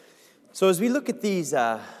So as we look at these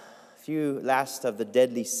few last of the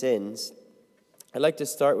deadly sins, I'd like to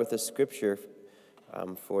start with a scripture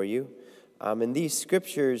for you. And these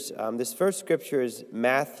scriptures, this first scripture is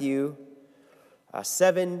Matthew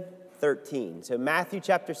 7:13. So Matthew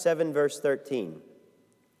chapter 7, verse 13.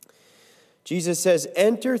 Jesus says,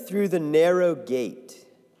 "Enter through the narrow gate,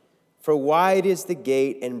 for wide is the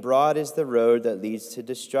gate and broad is the road that leads to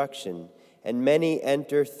destruction, and many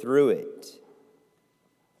enter through it.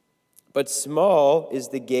 But small is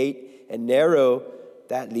the gate and narrow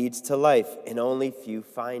that leads to life, and only few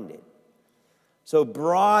find it." So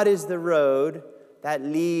broad is the road that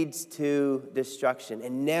leads to destruction,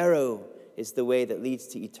 and narrow is the way that leads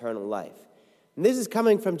to eternal life. And this is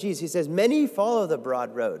coming from Jesus. He says, many follow the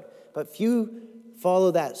broad road, but few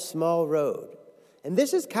follow that small road. And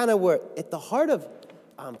this is kind of where, at the heart of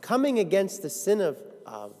coming against the sin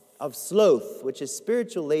of sloth, which is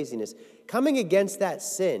spiritual laziness, coming against that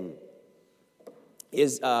sin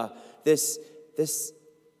is this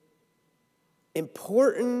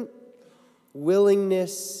important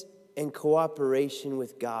willingness and cooperation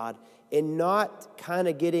with God, and not kind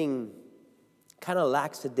of getting kind of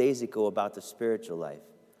lackadaisical about the spiritual life.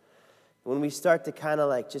 When we start to kind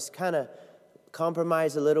of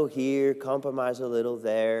compromise a little here, compromise a little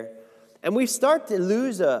there, and we start to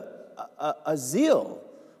lose a zeal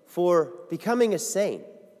for becoming a saint.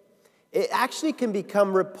 It actually can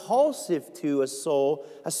become repulsive to a soul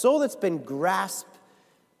that's been grasped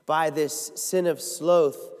by this sin of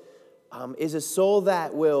sloth. Is a soul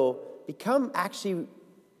that will become actually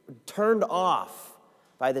turned off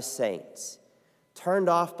by the saints, turned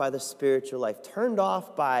off by the spiritual life, turned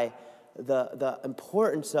off by the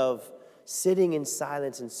importance of sitting in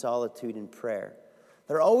silence and solitude and prayer.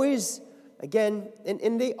 They're always, again,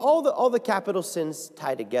 and all the capital sins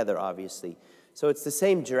tie together, obviously. So it's the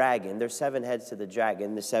same dragon. There's 7 heads to the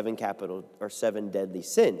dragon, the 7 capital or 7 deadly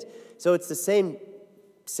sins. So it's the same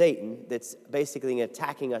Satan that's basically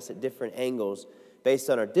attacking us at different angles based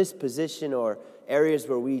on our disposition or areas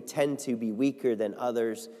where we tend to be weaker than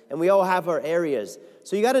others. And we all have our areas.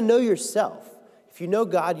 So you got to know yourself. If you know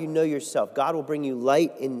God, you know yourself. God will bring you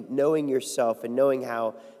light in knowing yourself and knowing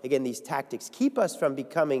how, again, these tactics keep us from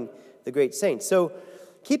becoming the great saints. So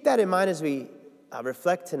keep that in mind as we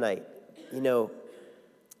reflect tonight. You know,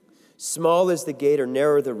 small is the gate or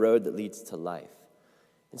narrow the road that leads to life.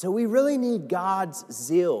 And so we really need God's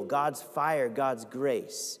zeal, God's fire, God's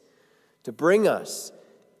grace to bring us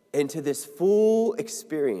into this full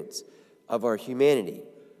experience of our humanity.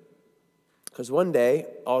 Because one day,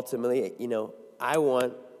 ultimately, I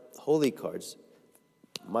want holy cards.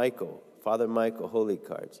 Father Michael, holy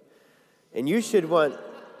cards. And you should want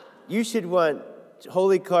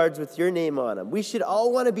holy cards with your name on them. We should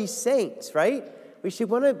all want to be saints, right? We should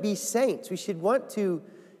want to be saints. We should want to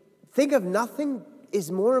think of nothing is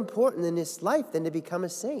more important in this life than to become a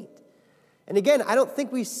saint. And again, I don't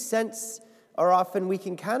think we sense, or often we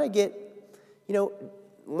can kind of get,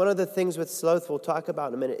 one of the things with sloth we'll talk about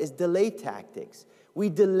in a minute is delay tactics. We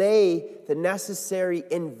delay the necessary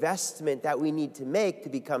investment that we need to make to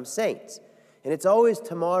become saints. And it's always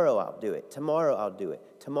tomorrow I'll do it, tomorrow I'll do it,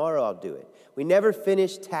 tomorrow I'll do it. We never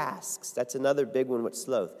finish tasks. That's another big one with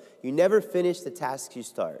sloth. You never finish the tasks you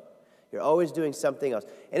start. You're always doing something else.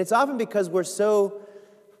 And it's often because we're so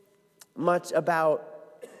much about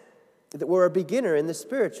that we're a beginner in the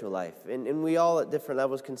spiritual life. And we all at different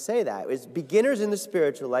levels can say that. As beginners in the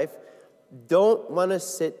spiritual life don't want to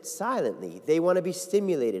sit silently. They want to be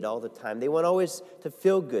stimulated all the time. They want always to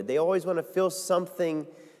feel good. They always want to feel something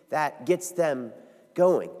that gets them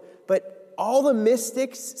going. But all the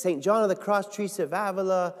mystics, St. John of the Cross, Teresa of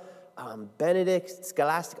Avila, Benedict,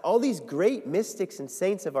 Scholastic, all these great mystics and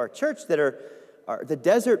saints of our church that are the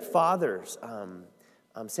desert fathers,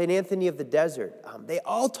 St. Anthony of the Desert, they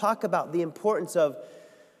all talk about the importance of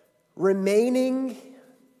remaining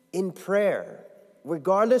in prayer.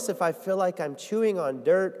 Regardless if I feel like I'm chewing on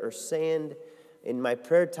dirt or sand in my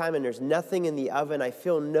prayer time and there's nothing in the oven, I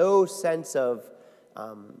feel no sense of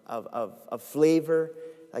flavor,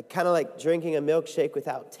 kind of like drinking a milkshake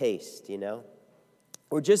without taste,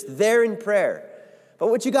 We're just there in prayer. But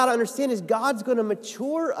what you got to understand is God's going to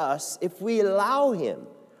mature us if we allow Him.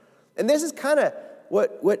 And this is kind of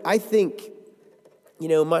what I think,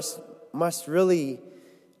 must really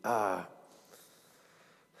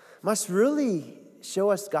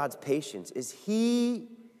show us God's patience is He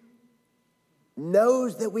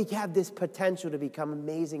knows that we have this potential to become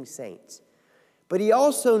amazing saints. But He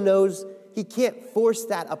also knows He can't force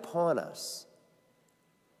that upon us.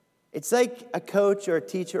 It's like a coach or a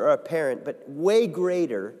teacher or a parent, but way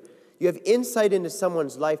greater. You have insight into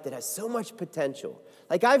someone's life that has so much potential.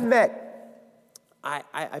 Like I've met,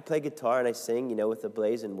 I play guitar and I sing, with the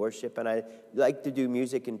Blaze and worship, and I like to do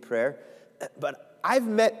music and prayer. But I've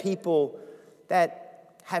met people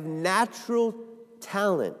that have natural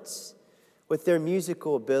talents with their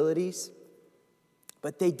musical abilities,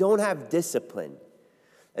 but they don't have discipline.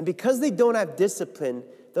 And because they don't have discipline,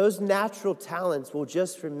 those natural talents will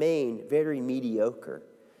just remain very mediocre.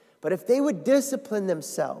 But if they would discipline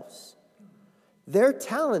themselves, their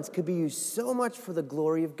talents could be used so much for the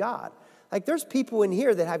glory of God. Like there's people in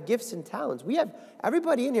here that have gifts and talents.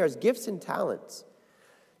 Everybody in here has gifts and talents.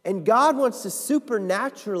 And God wants to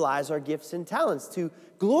supernaturalize our gifts and talents to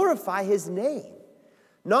glorify his name.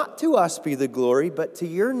 Not to us be the glory, but to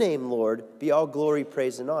your name, Lord, be all glory,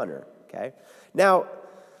 praise, and honor. Okay? Now,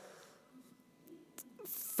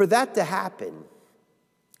 for that to happen,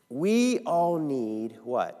 we all need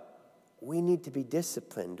what? We need to be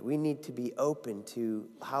disciplined. We need to be open to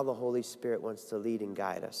how the Holy Spirit wants to lead and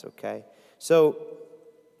guide us, okay? So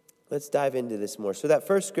let's dive into this more. So that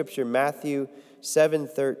first scripture, Matthew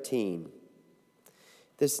 7:13.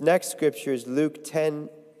 This next scripture is Luke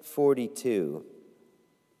 10:42.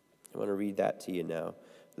 I want to read that to you now.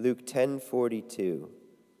 Luke 10:42.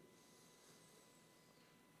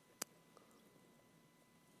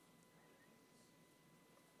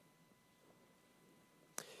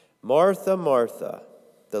 Martha, Martha,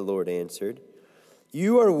 the Lord answered,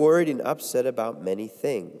 you are worried and upset about many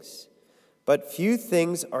things, but few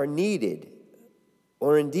things are needed,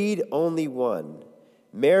 or indeed only one.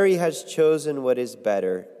 Mary has chosen what is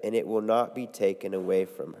better, and it will not be taken away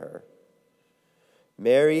from her.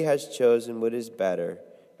 Mary has chosen what is better,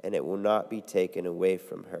 and it will not be taken away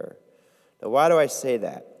from her. Now, why do I say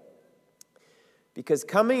that? Because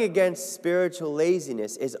coming against spiritual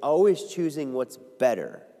laziness is always choosing what's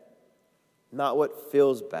better. Not what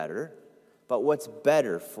feels better, but what's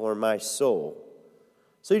better for my soul.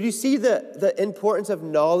 So do you see the importance of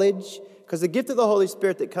knowledge? Because the gift of the Holy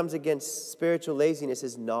Spirit that comes against spiritual laziness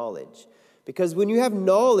is knowledge. Because when you have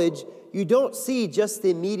knowledge, you don't see just the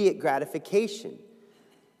immediate gratification.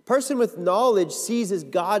 A person with knowledge sees as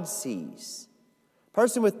God sees. A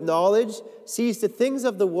person with knowledge sees the things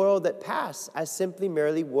of the world that pass as simply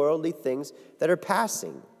merely worldly things that are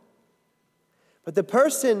passing. But the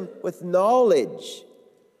person with knowledge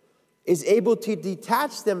is able to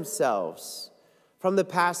detach themselves from the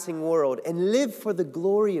passing world and live for the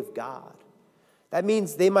glory of God. That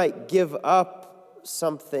means they might give up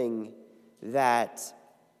something that,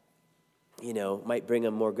 might bring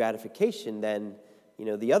them more gratification than,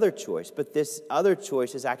 the other choice. But this other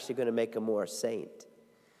choice is actually going to make them more a saint.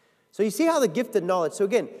 So you see how the gift of knowledge, so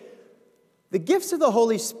again, the gifts of the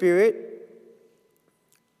Holy Spirit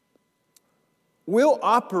will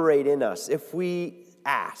operate in us if we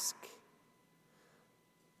ask.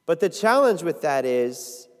 But the challenge with that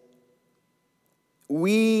is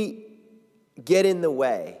we get in the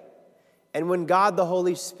way. And when God, the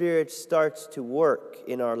Holy Spirit, starts to work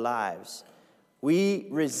in our lives, we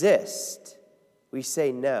resist. We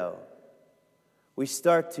say no. We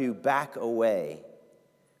start to back away.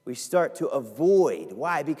 We start to avoid.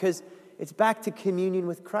 Why? Because it's back to communion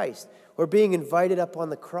with Christ. We're being invited up on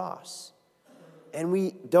the cross. And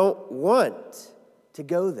we don't want to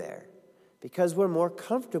go there because we're more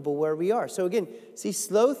comfortable where we are. So again, see,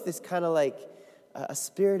 sloth is kind of like a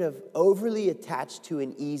spirit of overly attached to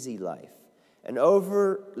an easy life, an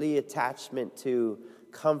overly attachment to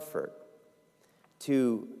comfort,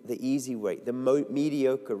 to the easy way, the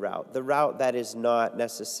mediocre route, the route that is not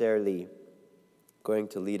necessarily going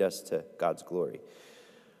to lead us to God's glory.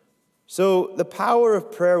 So the power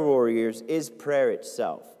of prayer warriors is prayer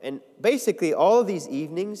itself. And basically all of these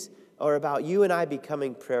evenings are about you and I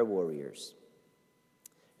becoming prayer warriors.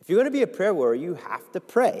 If you're going to be a prayer warrior, you have to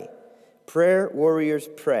pray. Prayer warriors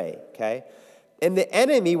pray, okay? And the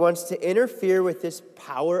enemy wants to interfere with this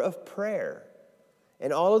power of prayer.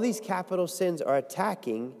 And all of these capital sins are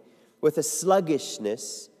attacking with a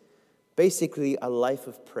sluggishness, basically a life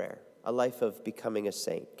of prayer, a life of becoming a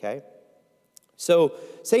saint, okay? So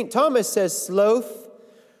St. Thomas says sloth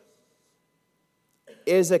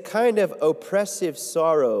is a kind of oppressive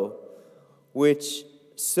sorrow which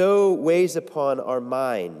so weighs upon our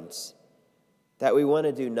minds that we want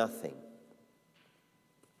to do nothing.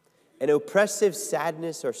 An oppressive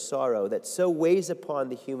sadness or sorrow that so weighs upon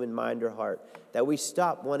the human mind or heart that we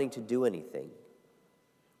stop wanting to do anything.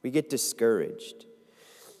 We get discouraged.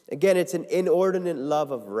 Again, it's an inordinate love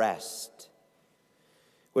of rest,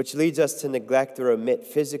 which leads us to neglect or omit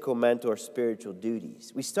physical, mental, or spiritual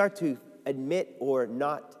duties. We start to admit or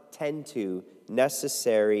not tend to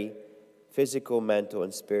necessary physical, mental,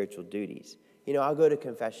 and spiritual duties. I'll go to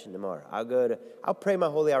confession tomorrow. I'll pray my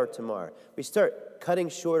holy hour tomorrow. We start cutting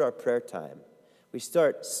short our prayer time. We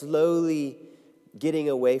start slowly getting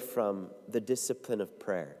away from the discipline of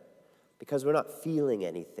prayer because we're not feeling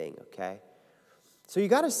anything, okay? So you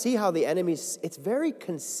got to see how the enemy's, it's very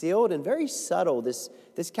concealed and very subtle, this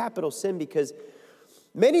capital sin, because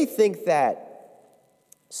many think that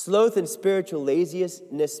sloth and spiritual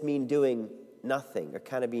laziness mean doing nothing or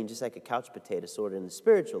kind of being just like a couch potato sort of in the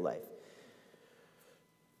spiritual life.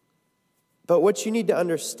 But what you need to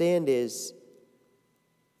understand is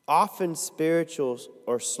often spiritual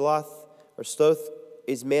or sloth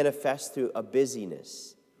is manifest through a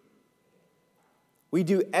busyness. We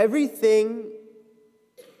do everything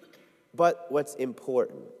but what's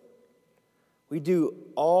important. We do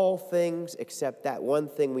all things except that one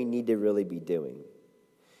thing we need to really be doing.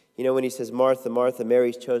 When he says, Martha, Martha,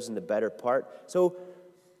 Mary's chosen the better part. So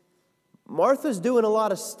Martha's doing a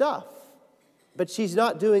lot of stuff, but she's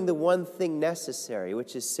not doing the one thing necessary,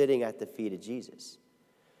 which is sitting at the feet of Jesus.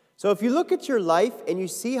 So if you look at your life and you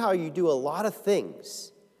see how you do a lot of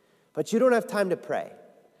things, but you don't have time to pray.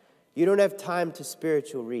 You don't have time to do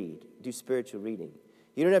spiritual reading.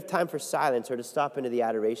 You don't have time for silence or to stop into the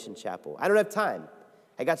adoration chapel. I don't have time.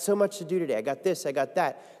 I got so much to do today. I got this, I got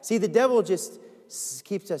that. See, the devil just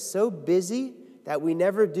keeps us so busy that we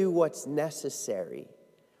never do what's necessary.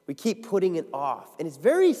 We keep putting it off. And it's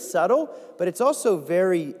very subtle, but it's also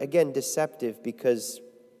very, again, deceptive because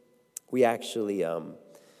we actually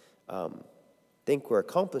think we're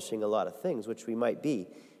accomplishing a lot of things, which we might be.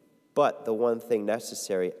 But the one thing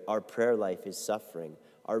necessary, our prayer life is suffering.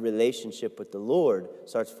 Our relationship with the Lord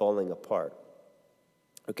starts falling apart.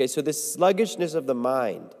 Okay, so this sluggishness of the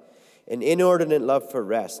mind, an inordinate love for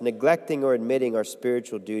rest, neglecting or admitting our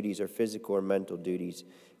spiritual duties or physical or mental duties.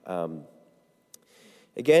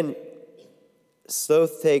 Again,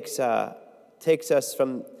 sloth takes us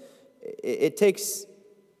from, it takes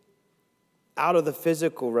out of the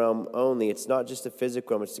physical realm only. It's not just the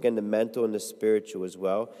physical realm, it's again the mental and the spiritual as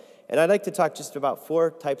well. And I'd like to talk just about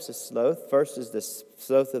 4 types of sloth. First is the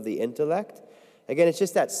sloth of the intellect. Again, it's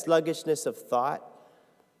just that sluggishness of thought.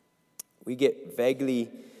 We get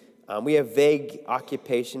we have vague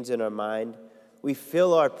occupations in our mind. We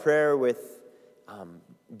fill our prayer with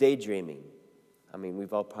daydreaming. I mean,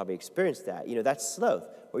 we've all probably experienced that. That's sloth,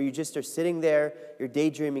 where you just are sitting there, you're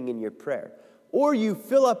daydreaming in your prayer. Or you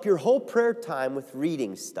fill up your whole prayer time with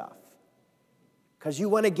reading stuff because you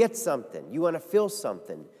want to get something, you want to feel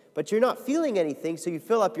something. But you're not feeling anything, so you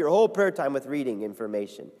fill up your whole prayer time with reading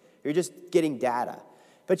information. You're just getting data.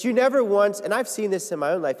 But you never once, and I've seen this in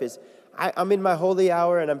my own life, is I'm in my holy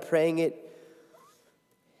hour and I'm praying it,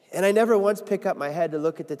 and I never once pick up my head to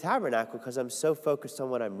look at the tabernacle because I'm so focused on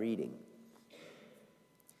what I'm reading.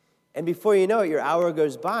 And before you know it, your hour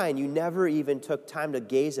goes by and you never even took time to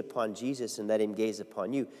gaze upon Jesus and let him gaze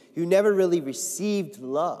upon you. You never really received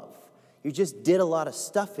love. You just did a lot of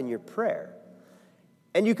stuff in your prayer.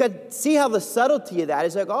 And you could see how the subtlety of that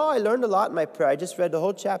is like, oh, I learned a lot in my prayer. I just read the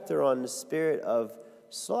whole chapter on the spirit of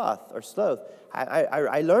sloth.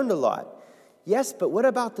 I learned a lot. Yes, but what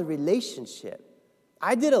about the relationship?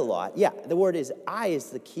 I did a lot. Yeah, the word is I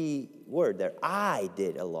is the key word there. I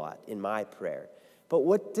did a lot in my prayer. But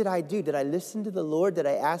what did I do? Did I listen to the Lord? Did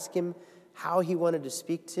I ask him how he wanted to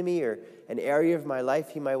speak to me or an area of my life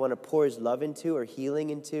he might want to pour his love into or healing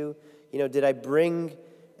into? Did I bring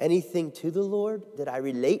anything to the Lord? Did I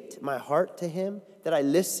relate my heart to him? Did I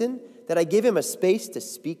listen? Did I give him a space to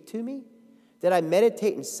speak to me? Did I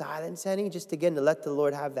meditate in silence any, just again to let the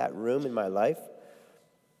Lord have that room in my life?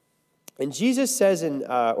 And Jesus says St.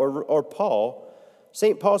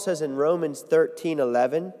 Paul says in Romans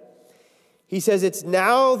 13:11, he says, it's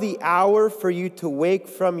now the hour for you to wake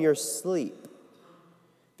from your sleep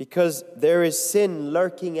because there is sin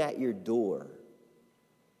lurking at your door.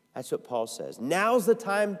 That's what Paul says. Now's the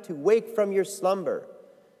time to wake from your slumber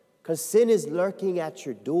because sin is lurking at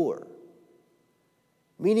your door.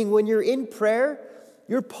 Meaning when you're in prayer,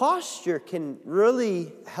 your posture can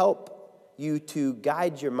really help you to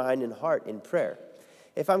guide your mind and heart in prayer.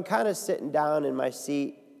 If I'm kind of sitting down in my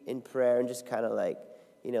seat in prayer and just kind of like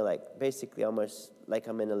basically almost like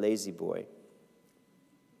I'm in a lazy boy.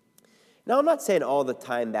 Now, I'm not saying all the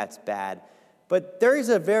time that's bad, but there's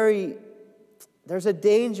a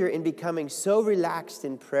danger in becoming so relaxed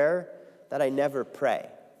in prayer that I never pray.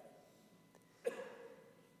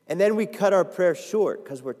 And then we cut our prayer short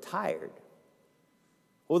because we're tired.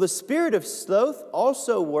 Well, the spirit of sloth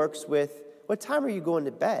also works with, what time are you going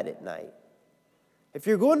to bed at night? If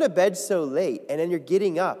you're going to bed so late and then you're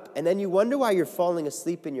getting up and then you wonder why you're falling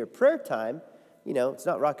asleep in your prayer time, it's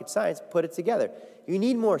not rocket science, put it together. You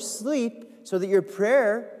need more sleep so that your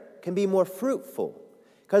prayer can be more fruitful.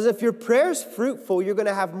 Because if your prayer's fruitful, you're going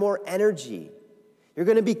to have more energy. You're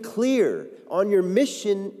going to be clear on your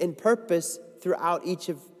mission and purpose throughout each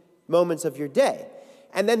of moments of your day.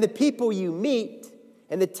 And then the people you meet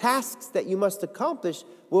and the tasks that you must accomplish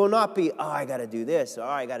will not be, oh, I got to do this, or oh,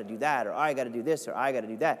 I got to do that, or oh, I got to do this, or I got to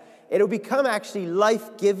do that. It'll become actually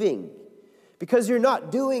life-giving because you're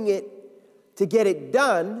not doing it to get it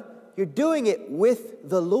done. You're doing it with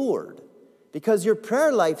the Lord because your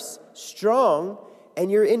prayer life's strong and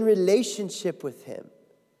you're in relationship with Him.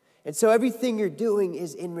 And so everything you're doing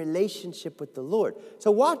is in relationship with the Lord.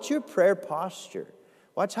 So watch your prayer posture.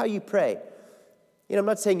 Watch how you pray. I'm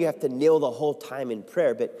not saying you have to kneel the whole time in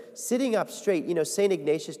prayer, but sitting up straight, St.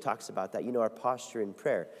 Ignatius talks about that, our posture in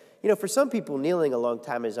prayer. For some people, kneeling a long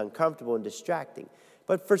time is uncomfortable and distracting.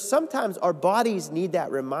 But for sometimes our bodies need that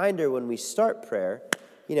reminder when we start prayer.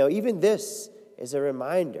 Even this is a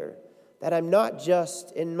reminder that I'm not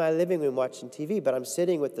just in my living room watching TV, but I'm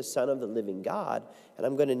sitting with the Son of the living God, and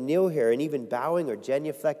I'm going to kneel here, and even bowing or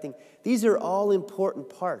genuflecting. These are all important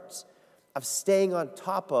parts of staying on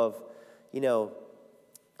top of,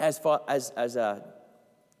 as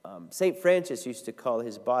St. Francis used to call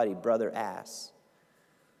his body, brother ass.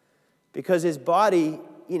 Because his body,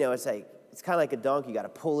 it's kind of like a donkey. You got to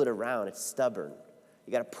pull it around. It's stubborn.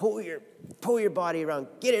 You got to pull your body around.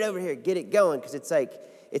 Get it over here. Get it going. Because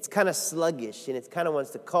it's kind of sluggish, and it kind of wants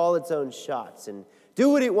to call its own shots and do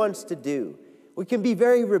what it wants to do. We can be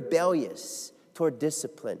very rebellious toward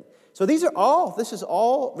discipline. So this is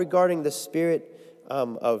all regarding the spirit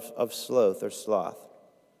of sloth or sloth.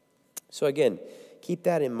 So again, keep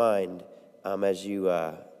that in mind as you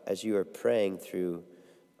are praying through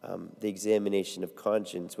the examination of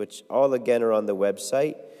conscience, which all again are on the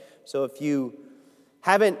website. So if you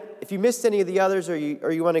missed any of the others, or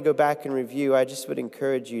you want to go back and review, I just would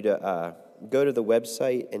encourage you to go to the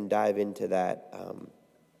website and dive into that.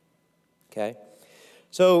 Okay?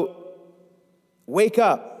 So wake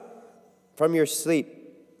up from your sleep.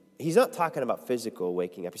 He's not talking about physical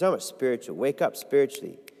waking up. He's talking about spiritual. Wake up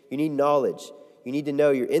spiritually. You need knowledge. You need to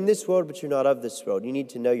know you're in this world, but you're not of this world. You need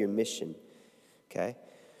to know your mission. Okay?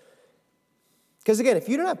 Because again, if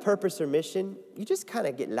you don't have purpose or mission, you just kind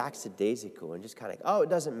of get lackadaisical and just kind of, it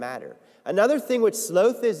doesn't matter. Another thing with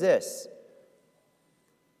sloth is this.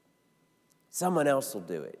 Someone else will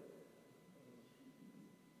do it.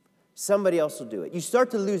 Somebody else will do it. You start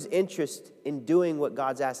to lose interest in doing what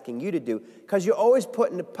God's asking you to do because you're always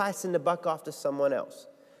passing the buck off to someone else.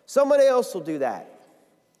 Somebody else will do that.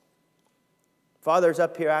 Father's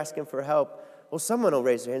up here asking for help. Well, someone will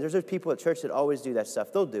raise their hand. There's people at church that always do that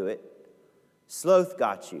stuff. They'll do it. Sloth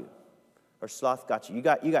got you, or sloth got you.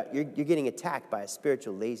 You're getting attacked by a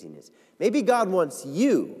spiritual laziness. Maybe God wants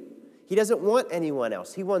you. He doesn't want anyone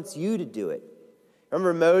else. He wants you to do it.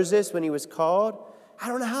 Remember Moses when he was called? I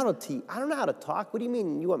don't know how to teach. I don't know how to talk. What do you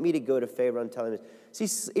mean you want me to go to Pharaoh and tell him this?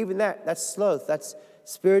 See, even that's sloth. That's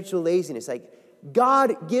spiritual laziness. Like,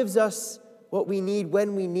 God gives us what we need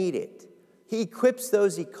when we need it. He equips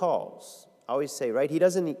those He calls. I always say, right? He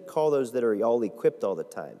doesn't call those that are all equipped all the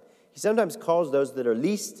time. He sometimes calls those that are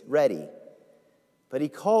least ready. But He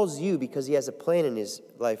calls you because He has a plan in His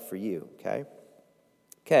life for you, okay?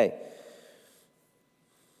 Okay.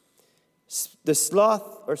 The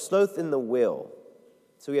sloth or sloth in the will.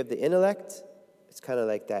 So we have the intellect. It's kind of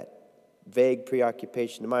like that vague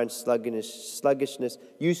preoccupation of mind, sluggishness,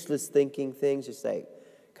 useless thinking things, just like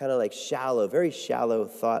kind of like shallow, very shallow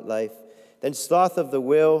thought life. Then sloth of the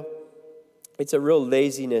will. It's a real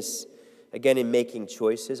laziness, again, in making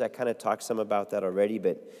choices. I kind of talked some about that already,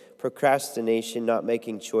 but procrastination, not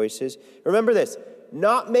making choices. Remember this,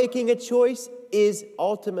 not making a choice is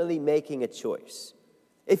ultimately making a choice.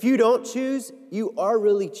 If you don't choose, you are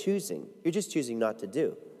really choosing. You're just choosing not to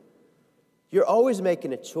do. You're always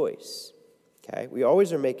making a choice, okay? We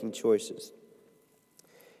always are making choices.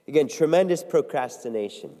 Again, tremendous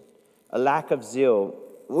procrastination, a lack of zeal.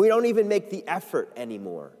 We don't even make the effort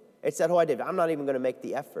anymore. It's that whole idea, I'm not even going to make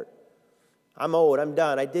the effort. I'm old, I'm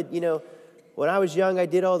done. I did, when I was young, I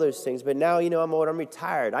did all those things. But now, I'm old, I'm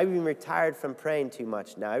retired. I've even retired from praying too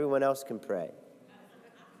much now. Everyone else can pray.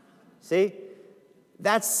 See?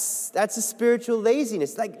 That's a spiritual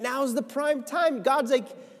laziness. Like, now's the prime time. God's like,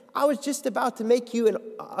 I was just about to make you an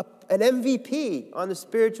MVP on the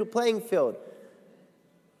spiritual playing field.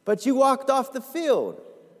 But you walked off the field.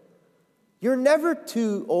 You're never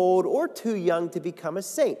too old or too young to become a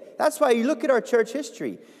saint. That's why you look at our church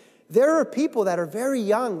history. There are people that are very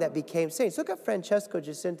young that became saints. Look at Francesco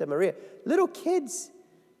Jacinta Maria. Little kids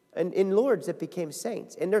in Lourdes that became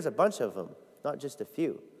saints. And there's a bunch of them, not just a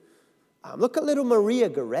few. Look at little Maria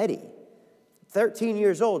Goretti. 13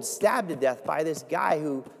 years old, stabbed to death by this guy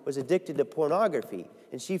who was addicted to pornography.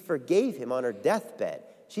 And she forgave him on her deathbed.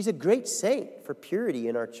 She's a great saint for purity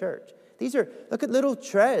in our church. Look at little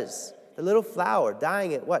Trez, the little flower,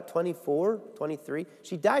 dying at what, 24, 23?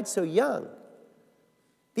 She died so young.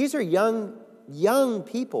 These are young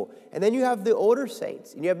people. And then you have the older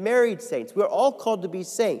saints, and you have married saints. We're all called to be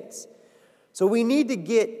saints. So we need to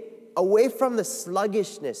get away from the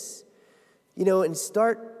sluggishness, and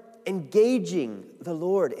start engaging the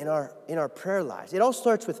Lord in our prayer lives. It all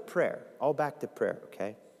starts with prayer. All back to prayer,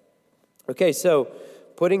 okay? Okay, so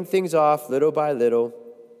putting things off little by little,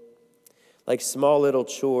 like small little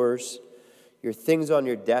chores. Your things on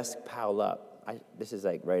your desk pile up. This is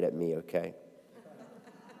like right at me, okay?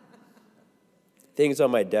 Things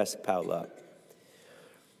on my desk pile up.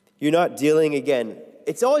 You're not dealing again.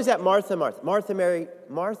 It's always that Martha, Mary.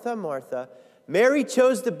 Martha. Mary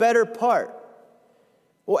chose the better part.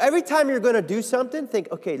 Well, every time you're going to do something,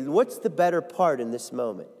 think, okay, what's the better part in this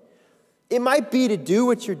moment? It might be to do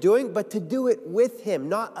what you're doing, but to do it with him,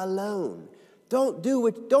 not alone. Don't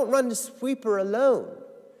run the sweeper alone.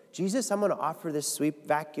 Jesus, I'm going to offer this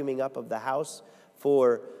vacuuming up of the house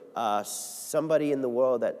for somebody in the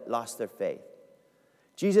world that lost their faith.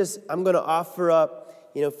 Jesus, I'm going to offer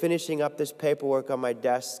up, finishing up this paperwork on my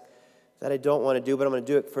desk that I don't want to do, but I'm going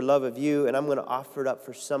to do it for love of you, and I'm going to offer it up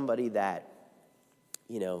for somebody that,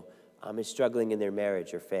 is struggling in their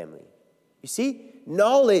marriage or family. You see?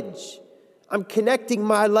 Knowledge. I'm connecting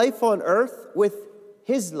my life on earth with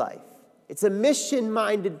his life. It's a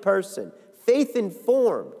mission-minded person,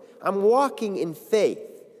 faith-informed. I'm walking in faith.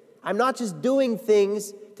 I'm not just doing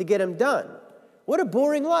things to get them done. What a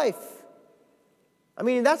boring life.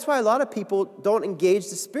 That's why a lot of people don't engage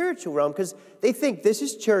the spiritual realm, because they think this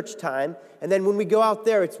is church time, and then when we go out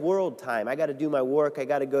there, it's world time. I got to do my work. I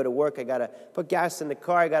got to go to work. I got to put gas in the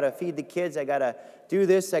car. I got to feed the kids. I got to do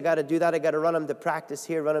this. I got to do that. I got to run them to practice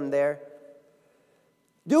here, run them there.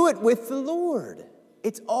 Do it with the Lord.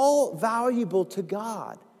 It's all valuable to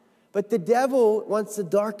God. But the devil wants to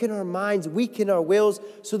darken our minds, weaken our wills,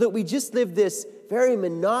 so that we just live this very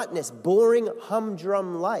monotonous, boring,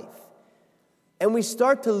 humdrum life. And we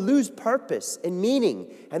start to lose purpose and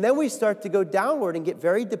meaning. And then we start to go downward and get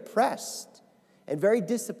very depressed and very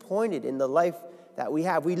disappointed in the life that we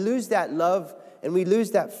have. We lose that love and we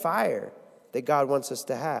lose that fire that God wants us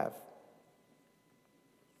to have.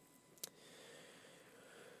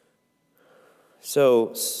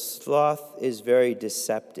 So sloth is very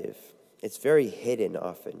deceptive. It's very hidden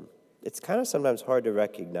often. It's kind of sometimes hard to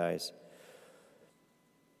recognize.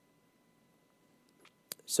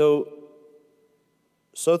 So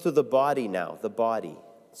through the body now, the body.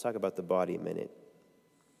 Let's talk about the body a minute.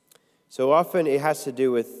 So often it has to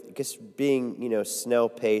do with just being, snail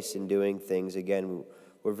pace and doing things. Again,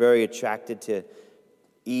 we're very attracted to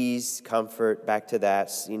ease, comfort, back to that,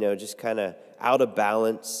 just kind of out of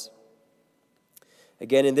balance.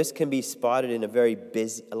 Again, and this can be spotted in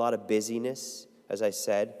a lot of busyness, as I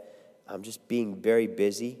said. Just being very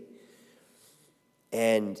busy.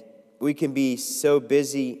 And we can be so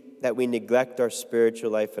busy that we neglect our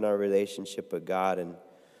spiritual life and our relationship with God. And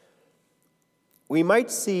we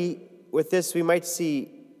might see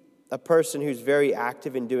a person who's very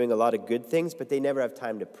active in doing a lot of good things, but they never have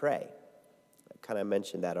time to pray. I kind of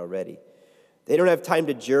mentioned that already. They don't have time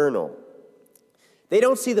to journal. They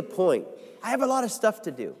don't see the point. I have a lot of stuff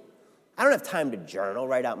to do. I don't have time to journal,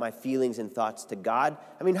 write out my feelings and thoughts to God.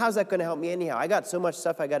 How's that going to help me anyhow? I got so much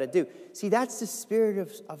stuff I got to do. See, that's the spirit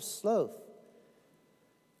of sloth.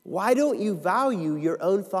 Why don't you value your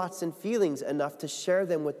own thoughts and feelings enough to share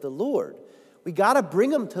them with the Lord? We got to bring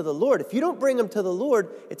them to the Lord. If you don't bring them to the Lord,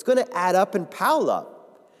 it's going to add up and pile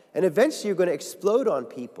up. And eventually you're going to explode on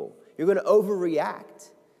people. You're going to overreact.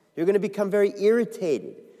 You're going to become very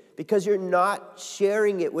irritated because you're not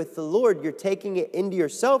sharing it with the Lord. You're taking it into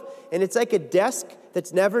yourself, and it's like a desk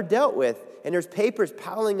that's never dealt with. And there's papers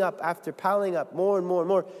piling up after piling up, more and more and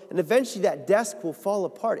more. And eventually that desk will fall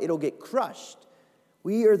apart. It'll get crushed.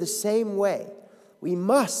 We are the same way. We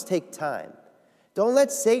must take time. Don't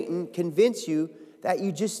let Satan convince you that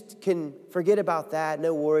you just can forget about that,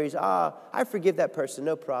 no worries. I forgive that person,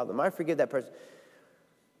 no problem. I forgive that person.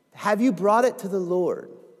 Have you brought it to the Lord?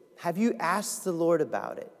 Have you asked the Lord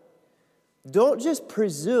about it? Don't just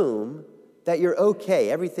presume that you're okay,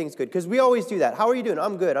 everything's good. Because we always do that. How are you doing?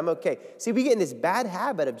 I'm good, I'm okay. See, we get in this bad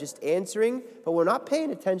habit of just answering, but we're not paying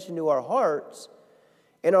attention to our hearts.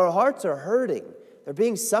 And our hearts are hurting. They're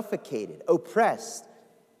being suffocated, oppressed,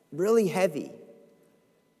 really heavy,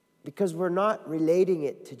 because we're not relating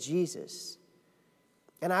it to Jesus.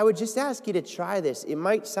 And I would just ask you to try this. It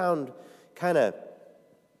might sound kind of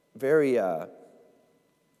very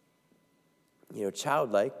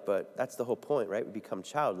childlike, but that's the whole point, right? We become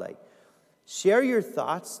childlike. Share your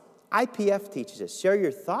thoughts. IPF teaches us, share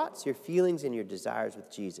your thoughts, your feelings, and your desires with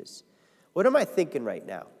Jesus. What am I thinking right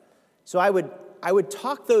now? So I would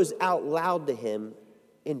talk those out loud to him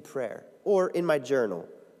in prayer or in my journal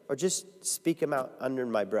or just speak them out under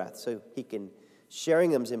my breath so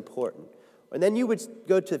sharing them is important. And then you would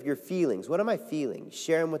go to your feelings. What am I feeling?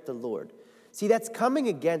 Share them with the Lord. See, that's coming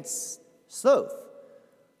against sloth.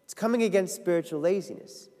 It's coming against spiritual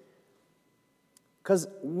laziness. Because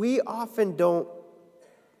we often don't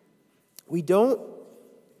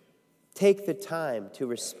take the time to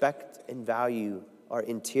respect and value our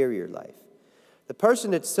interior life. The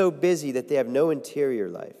person that's so busy that they have no interior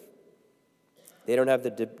life, they don't have the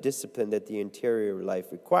discipline that the interior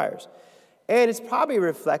life requires. And it's probably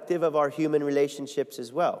reflective of our human relationships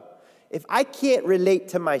as well. If I can't relate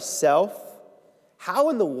to myself, how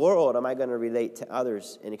in the world am I going to relate to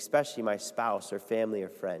others, and especially my spouse or family or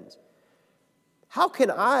friends? How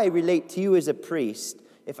can I relate to you as a priest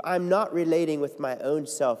if I'm not relating with my own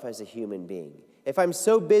self as a human being? If I'm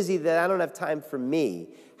so busy that I don't have time for me,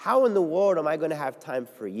 how in the world am I going to have time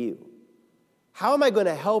for you? How am I going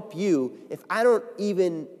to help you if I don't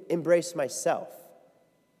even embrace myself?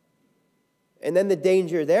 And then the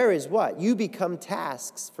danger there is what? You become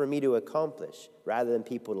tasks for me to accomplish rather than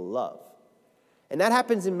people to love. And that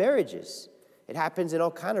happens in marriages. It happens in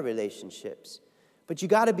all kinds of relationships. But you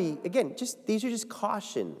got to be, again, these are just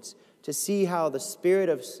cautions to see how the spirit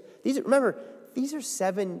of, these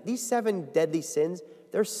seven deadly sins,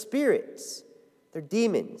 they're spirits. They're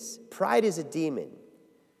demons. Pride is a demon.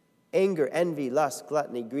 Anger, envy, lust,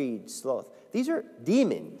 gluttony, greed, sloth. These are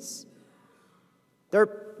demons.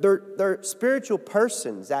 They're spiritual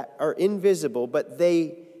persons that are invisible, but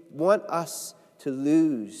they want us to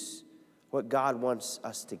lose what God wants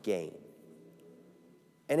us to gain.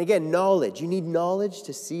 And again, knowledge. You need knowledge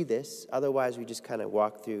to see this. Otherwise, we just kind of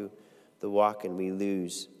walk through the walk and we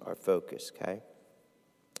lose our focus, okay?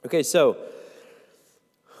 Okay, so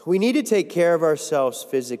we need to take care of ourselves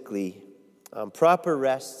physically. Proper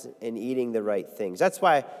rest and eating the right things. That's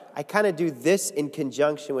why I kind of do this in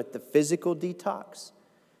conjunction with the physical detox.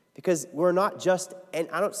 Because we're not just, and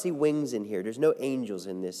I don't see wings in here. There's no angels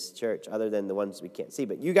in this church other than the ones we can't see.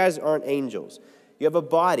 But you guys aren't angels. You have a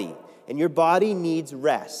body, and your body needs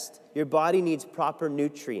rest. Your body needs proper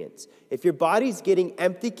nutrients. If your body's getting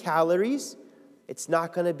empty calories, it's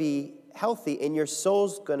not going to be healthy, and your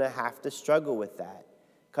soul's going to have to struggle with that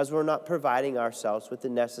because we're not providing ourselves with the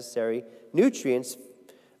necessary nutrients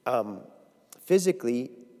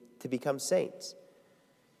physically to become saints.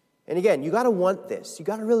 And again, you got to want this. You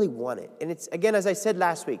got to really want it. And it's, again, as I said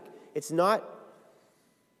last week, I'm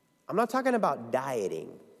not talking about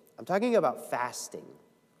dieting. I'm talking about fasting.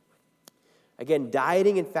 Again,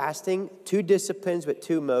 dieting and fasting, two disciplines with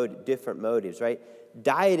different motives, right?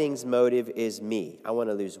 Dieting's motive is me. I want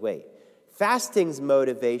to lose weight. Fasting's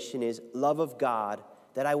motivation is love of God,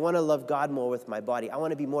 that I want to love God more with my body. I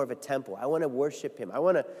want to be more of a temple. I want to worship him. I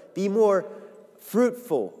want to be more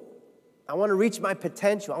fruitful. I want to reach my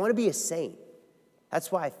potential. I want to be a saint.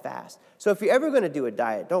 That's why I fast. So if you're ever going to do a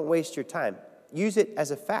diet, don't waste your time. Use it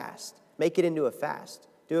as a fast. Make it into a fast.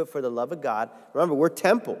 Do it for the love of God. Remember, we're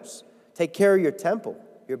temples. Take care of your temple,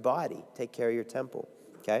 your body. Take care of your temple,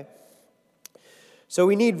 okay? So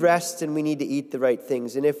we need rest and we need to eat the right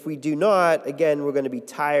things. And if we do not, again, we're going to be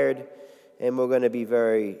tired and we're going to be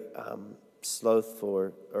very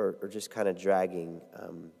slothful or just kind of dragging.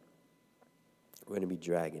 We're going to be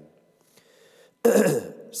dragging.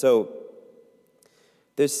 So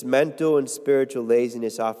this mental and spiritual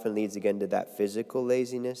laziness often leads again to that physical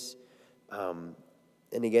laziness. And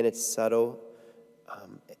again, it's subtle.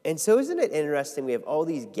 And so isn't it interesting? We have all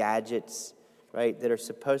these gadgets, right, that are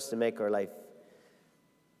supposed to make our life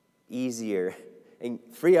easier and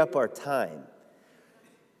free up our time.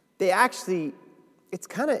 It's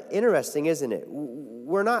kind of interesting, isn't it?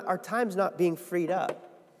 Our time's not being freed up.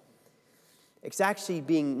 It's actually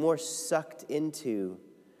being more sucked into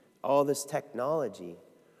all this technology.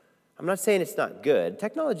 I'm not saying it's not good.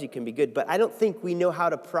 Technology can be good, but I don't think we know how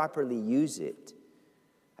to properly use it.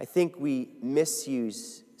 I think we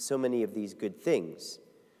misuse so many of these good things.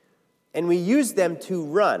 And we use them to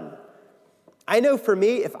run. I know for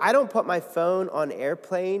me, if I don't put my phone on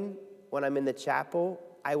airplane when I'm in the chapel,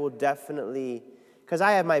 I will definitely, because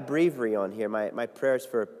I have my breviary on here, my prayers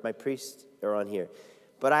for my priest are on here.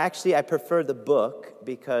 But I prefer the book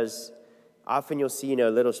because often you'll see,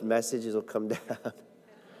 little messages will come down.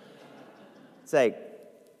 It's like,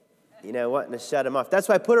 wanting to shut them off. That's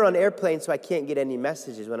why I put her on airplane so I can't get any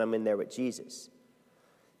messages when I'm in there with Jesus.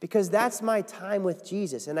 Because that's my time with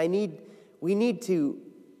Jesus. And we need to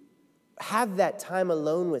have that time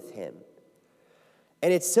alone with him.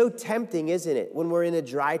 And it's so tempting, isn't it, when we're in a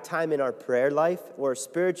dry time in our prayer life, where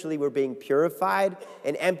spiritually we're being purified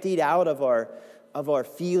and emptied out of our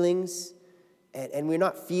feelings, and we're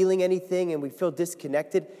not feeling anything and we feel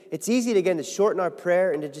disconnected. It's easy, again, to shorten our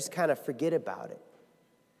prayer and to just kind of forget about it.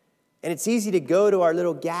 And it's easy to go to our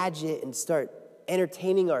little gadget and start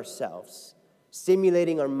entertaining ourselves,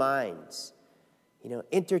 stimulating our minds.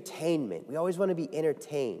 Entertainment. We always want to be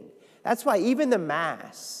entertained. That's why even the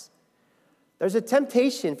Mass, there's a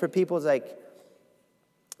temptation for people like,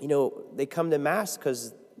 they come to Mass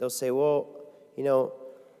because they'll say, well,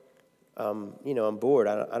 I'm bored.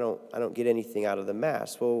 I don't get anything out of the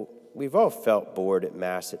Mass. Well, we've all felt bored at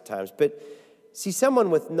Mass at times. But see,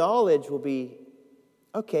 someone with knowledge will be,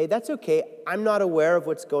 okay, that's okay. I'm not aware of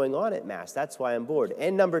what's going on at Mass. That's why I'm bored.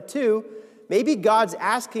 And number two, maybe God's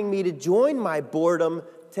asking me to join my boredom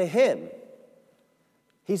to him.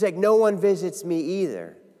 He's like, no one visits me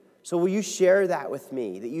either. So will you share that with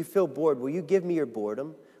me, that you feel bored? Will you give me your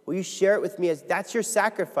boredom? Will you share it with me as that's your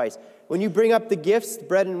sacrifice? When you bring up the gifts,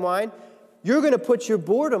 bread and wine, you're going to put your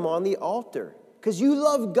boredom on the altar because you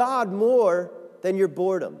love God more than your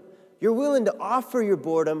boredom. You're willing to offer your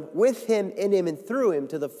boredom with him, in him, and through him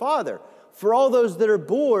to the Father. For all those that are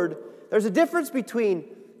bored, there's a difference between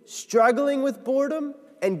struggling with boredom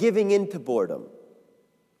and giving into boredom.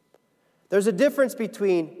 There's a difference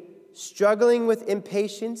between struggling with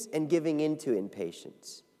impatience and giving into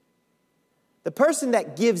impatience. The person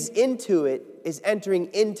that gives into it is entering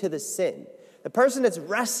into the sin. The person that's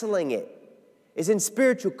wrestling it is in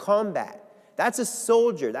spiritual combat. That's a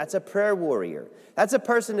soldier. That's a prayer warrior. That's a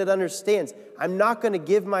person that understands, I'm not going to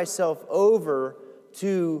give myself over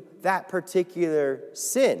to that particular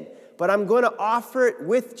sin, but I'm going to offer it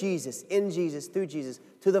with Jesus, in Jesus, through Jesus,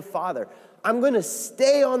 to the Father. I'm going to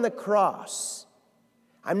stay on the cross.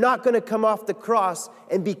 I'm not going to come off the cross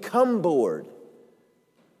and become bored.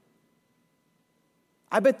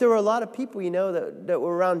 I bet there were a lot of people, that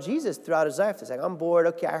were around Jesus throughout his life. It's like, I'm bored.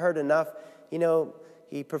 Okay, I heard enough.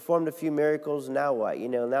 He performed a few miracles. Now what?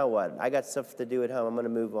 Now what? I got stuff to do at home. I'm going to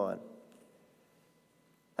move on.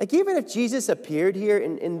 Like, even if Jesus appeared here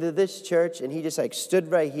in this church and he just stood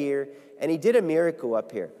right here and he did a miracle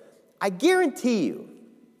up here, I guarantee you,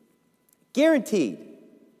 guaranteed,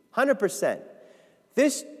 100%,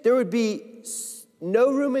 there would be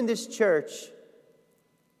no room in this church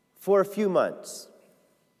for a few months.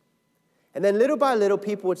 And then little by little,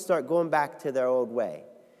 people would start going back to their old way.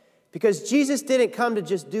 Because Jesus didn't come to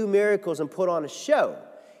just do miracles and put on a show.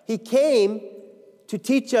 He came to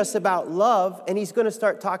teach us about love, and he's going to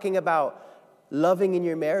start talking about loving in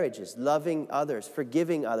your marriages, loving others,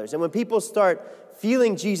 forgiving others. And when people start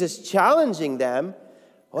feeling Jesus challenging them,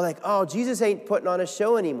 well, like, oh, Jesus ain't putting on a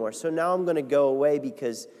show anymore, so now I'm going to go away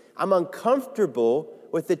because I'm uncomfortable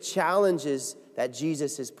with the challenges that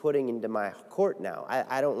Jesus is putting into my court now.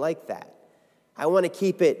 I don't like that. I want to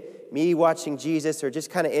keep it me watching Jesus, or just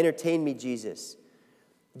kind of entertain me Jesus.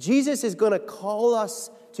 Jesus is going to call us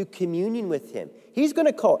to communion with him. He's going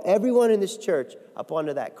to call everyone in this church up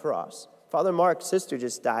onto that cross. Father Mark's sister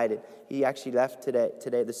just died, and he actually left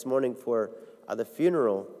this morning for the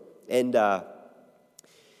funeral. And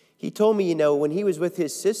he told me, when he was with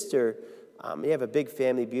his sister, they have a big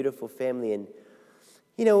family, beautiful family, and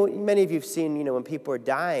many of you have seen, when people are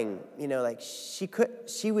dying,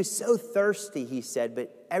 she was so thirsty, he said,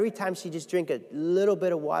 but every time she just drank a little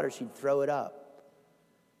bit of water, she'd throw it up.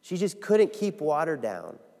 She just couldn't keep water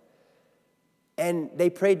down. And they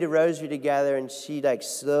prayed the rosary together, and she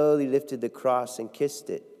slowly lifted the cross and kissed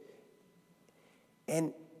it.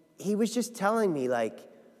 And he was just telling me,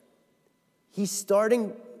 he's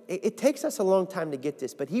starting, it takes us a long time to get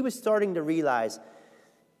this, but he was starting to realize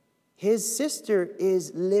his sister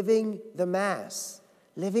is living the Mass,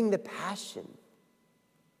 living the Passion.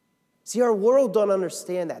 See, our world don't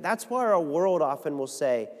understand that. That's why our world often will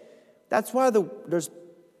say, that's why there's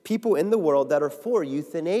people in the world that are for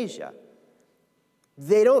euthanasia.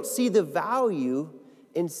 They don't see the value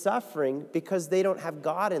in suffering because they don't have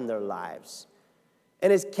God in their lives.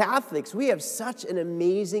 And as Catholics, we have such an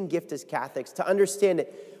amazing gift as Catholics to understand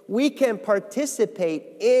that we can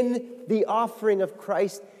participate in the offering of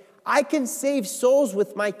Christ. I can save souls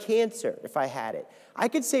with my cancer if I had it. I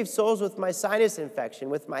could save souls with my sinus infection,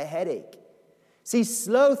 with my headache. See,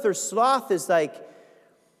 sloth or sloth is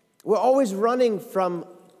we're always running from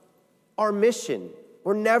our mission.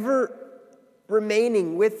 We're never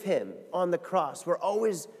remaining with him on the cross. We're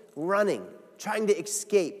always running, trying to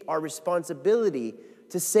escape our responsibility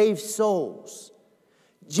to save souls.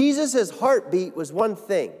 Jesus' heartbeat was one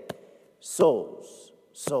thing: souls.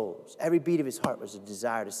 souls. Every beat of his heart was a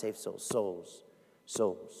desire to save souls. Souls,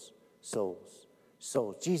 souls, souls,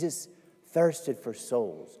 souls. Jesus thirsted for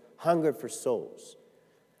souls, hungered for souls.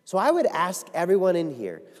 So I would ask everyone in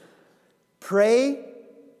here, pray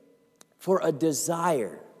for a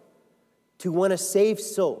desire to want to save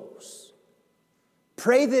souls.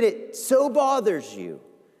 Pray that it so bothers you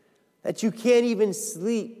that you can't even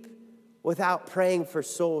sleep without praying for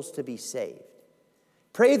souls to be saved.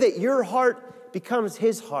 Pray that your heart becomes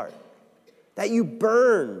his heart, that you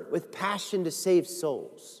burn with passion to save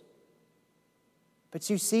souls. But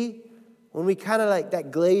you see, when we kind of like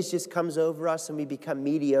that glaze just comes over us and we become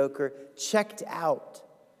mediocre, checked out,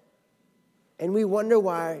 and we wonder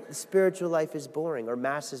why the spiritual life is boring or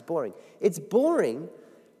Mass is boring. It's boring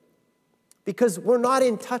because we're not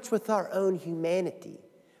in touch with our own humanity.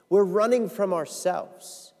 We're running from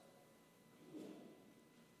ourselves.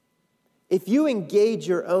 If you engage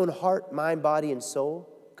your own heart, mind, body, and soul,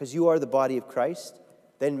 because you are the body of Christ,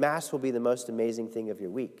 then Mass will be the most amazing thing of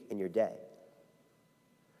your week and your day.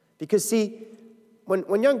 Because see,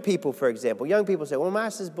 when young people, for example, young people say, well,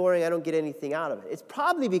 Mass is boring, I don't get anything out of it. It's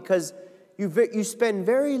probably because you spend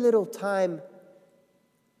very little time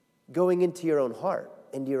going into your own heart,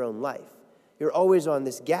 into your own life. You're always on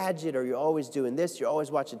this gadget, or you're always doing this, you're always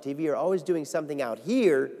watching TV, you're always doing something out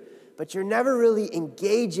here, but you're never really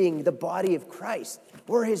engaging the body of Christ.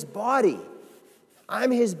 We're his body.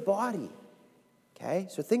 I'm his body. Okay?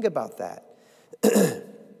 So think about that.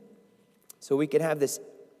 So we can have this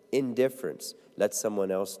indifference, let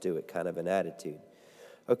someone else do it kind of an attitude.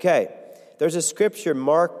 Okay, there's a scripture,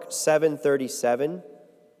 Mark 7:37.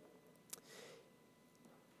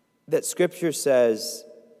 That scripture says,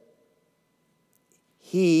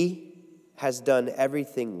 he has done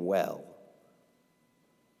everything well.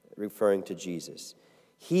 Referring to Jesus.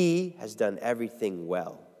 He has done everything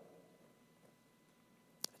well.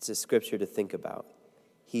 It's a scripture to think about.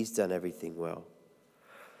 He's done everything well.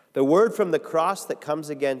 The word from the cross that comes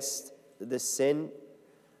against this sin,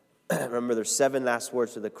 remember there's 7 last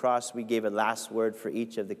words to the cross. We gave a last word for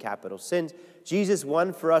each of the capital sins. Jesus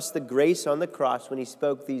won for us the grace on the cross when he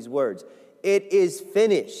spoke these words. It is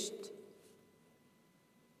finished.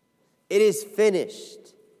 It is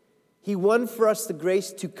finished. He won for us the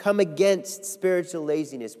grace to come against spiritual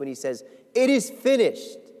laziness when he says, it is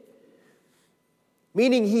finished.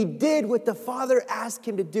 Meaning he did what the Father asked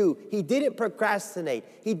him to do. He didn't procrastinate.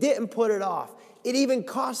 He didn't put it off. It even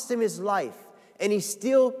cost him his life. And he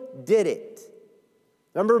still did it.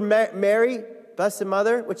 Remember Mary, Blessed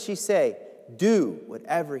Mother, what'd she say? Do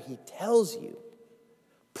whatever he tells you.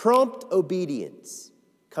 Prompt obedience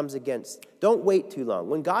comes against. Don't wait too long.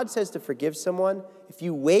 When God says to forgive someone, if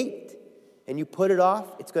you wait and you put it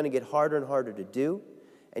off, it's going to get harder and harder to do.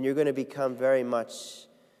 And you're going to become very much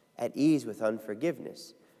at ease with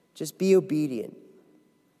unforgiveness. Just be obedient.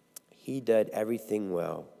 He did everything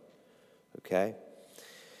well. Okay?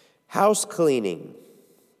 House cleaning.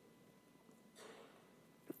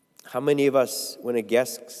 How many of us, when our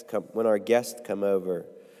guests come over,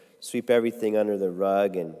 sweep everything under the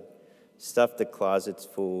rug and stuff the closets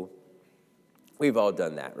full? We've all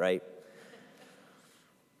done that, right?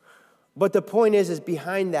 But the point is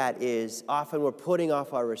behind that is often we're putting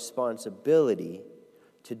off our responsibility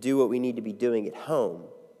to do what we need to be doing at home.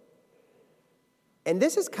 And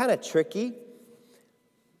this is kind of tricky.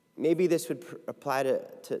 Maybe this would apply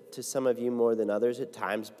to some of you more than others at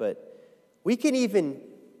times, but we can even,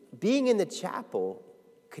 being in the chapel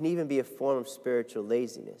can even be a form of spiritual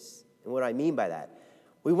laziness. And what I mean by that,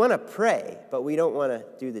 we want to pray, but we don't want to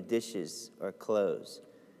do the dishes or clothes.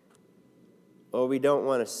 Or we don't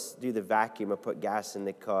want to do the vacuum or put gas in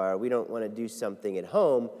the car. We don't want to do something at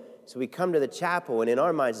home. So we come to the chapel, and in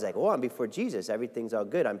our minds, it's like, oh, I'm before Jesus. Everything's all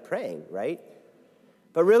good. I'm praying, right?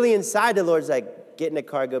 But really inside, the Lord's like, get in the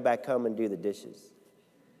car, go back home, and do the dishes.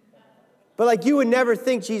 But like you would never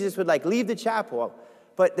think Jesus would like leave the chapel.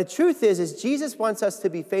 But the truth is Jesus wants us to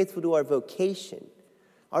be faithful to our vocation.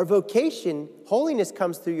 Our vocation, holiness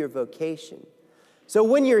comes through your vocation. So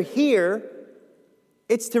when you're here,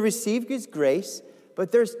 it's to receive His grace,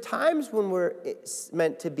 but there's times when we're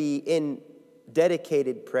meant to be in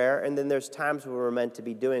dedicated prayer, and then there's times when we're meant to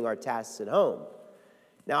be doing our tasks at home.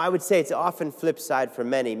 Now, I would say it's often flip side for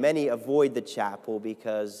many. Many avoid the chapel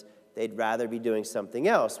because they'd rather be doing something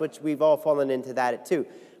else, which we've all fallen into that too.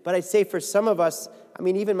 But I'd say for some of us, I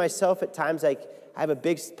mean, even myself at times, like I have a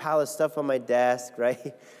big pile of stuff on my desk,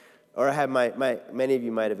 right? Or I have many of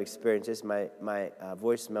you might have experienced this, my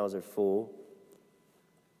voicemails are full,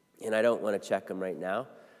 and I don't want to check them right now.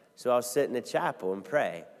 So I'll sit in the chapel and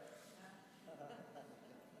pray.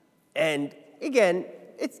 And again,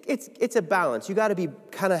 it's a balance. You got to be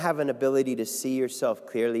kind of have an ability to see yourself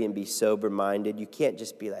clearly and be sober-minded. You can't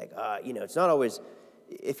just be like, it's not always,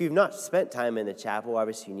 if you've not spent time in the chapel,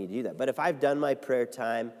 obviously you need to do that. But if I've done my prayer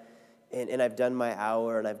time and I've done my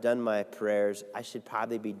hour and I've done my prayers, I should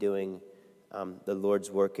probably be doing the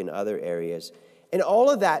Lord's work in other areas. And all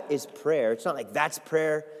of that is prayer. It's not like that's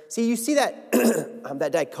prayer. See, you see that,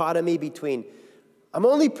 that dichotomy between I'm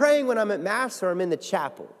only praying when I'm at Mass or I'm in the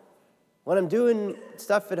chapel. When I'm doing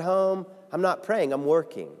stuff at home, I'm not praying, I'm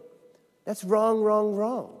working. That's wrong, wrong,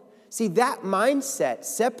 wrong. See, that mindset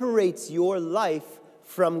separates your life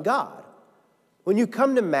from God. When you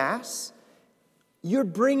come to Mass, you're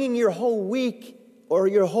bringing your whole week or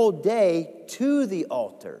your whole day to the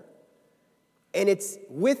altar. And it's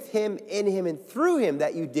with Him, in Him, and through Him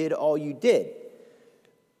that you did all you did.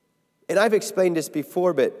 And I've explained this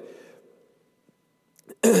before, but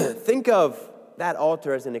think of that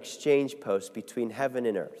altar as an exchange post between heaven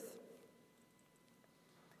and earth.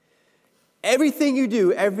 Everything you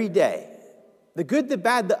do every day, the good, the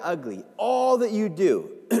bad, the ugly, all that you do,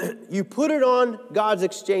 you put it on God's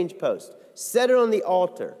exchange post. Set it on the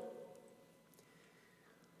altar.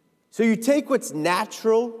 So you take what's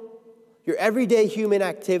natural, your everyday human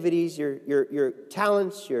activities, your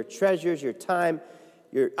talents, your treasures, your time,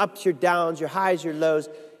 your ups, your downs, your highs, your lows,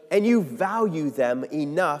 and you value them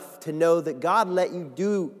enough to know that God let you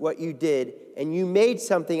do what you did, and you made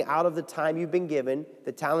something out of the time you've been given,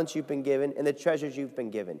 the talents you've been given, and the treasures you've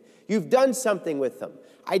been given. You've done something with them.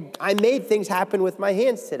 I made things happen with my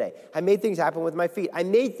hands today. I made things happen with my feet. I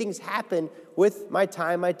made things happen with my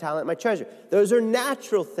time, my talent, my treasure. Those are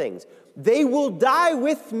natural things. They will die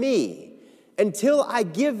with me until I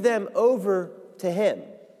give them over to Him.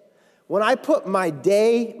 When I put my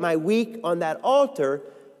day, my week on that altar,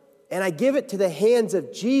 and I give it to the hands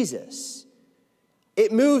of Jesus,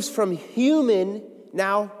 it moves from human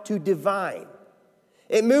now to divine.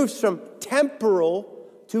 It moves from temporal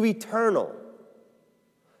to eternal.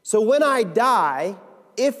 So when I die,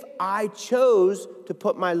 if I chose to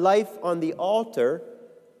put my life on the altar,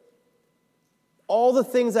 all the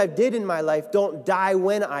things I did in my life don't die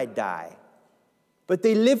when I die, but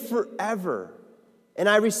they live forever. And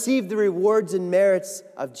I receive the rewards and merits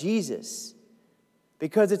of Jesus.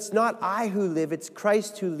 Because it's not I who live, it's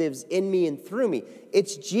Christ who lives in me and through me.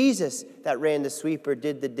 It's Jesus that ran the sweeper,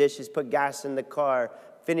 did the dishes, put gas in the car,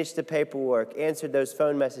 finished the paperwork, answered those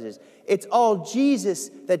phone messages. It's all Jesus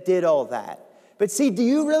that did all that. But see, do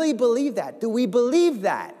you really believe that? Do we believe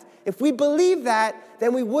that? If we believe that,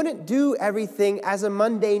 then we wouldn't do everything as a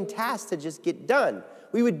mundane task to just get done.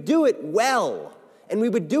 We would do it well, and we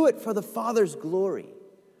would do it for the Father's glory.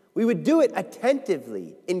 We would do it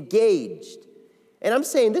attentively, engaged. And I'm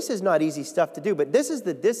saying this is not easy stuff to do, but this is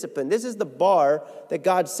the discipline. This is the bar that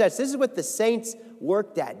God sets. This is what the saints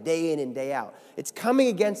worked at day in and day out. It's coming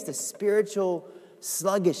against the spiritual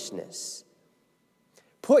sluggishness.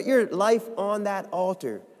 Put your life on that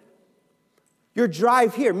altar. Your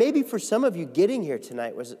drive here, maybe for some of you, getting here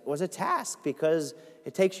tonight was a task because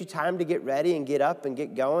it takes you time to get ready and get up and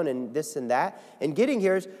get going and this and that. And getting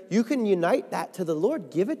here is, you can unite that to the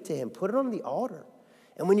Lord. Give it to Him. Put it on the altar.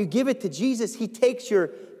 And when you give it to Jesus, He takes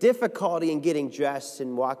your difficulty in getting dressed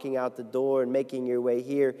and walking out the door and making your way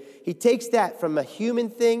here. He takes that from a human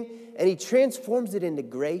thing and He transforms it into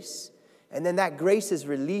grace. And then that grace is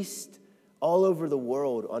released all over the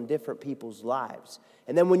world on different people's lives.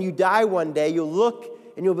 And then when you die one day, you'll look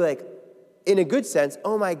and you'll be like, in a good sense,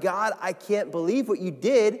 oh my God, I can't believe what you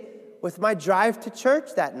did with my drive to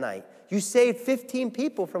church that night. You saved 15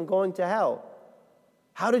 people from going to hell.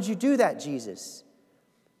 How did you do that, Jesus?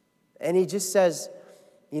 And He just says,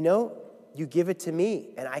 you give it to me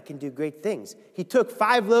and I can do great things. He took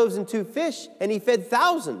 5 loaves and 2 fish and He fed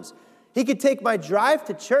thousands. He could take my drive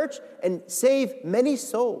to church and save many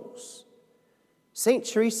souls. St.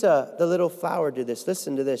 Teresa, the little flower, did this.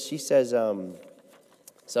 Listen to this. She says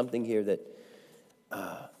something here that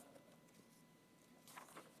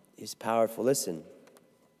is powerful. Listen.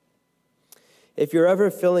 If you're ever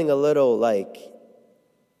feeling a little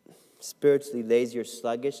spiritually lazy or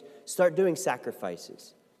sluggish, start doing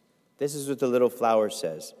sacrifices. This is what the little flower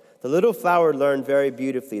says. The little flower learned very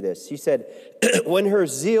beautifully this. She said, when her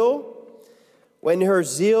zeal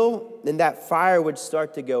and that fire would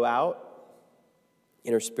start to go out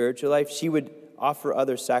in her spiritual life, she would offer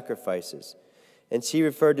other sacrifices. And she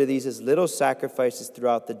referred to these as little sacrifices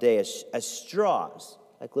throughout the day, as straws,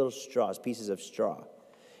 like little straws, pieces of straw.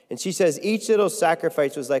 And she says each little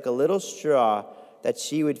sacrifice was like a little straw that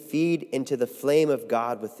she would feed into the flame of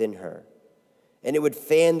God within her. And it would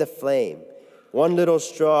fan the flame. One little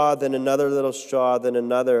straw, then another little straw, then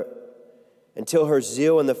another. until her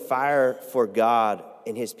zeal and the fire for God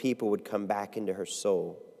and his people would come back into her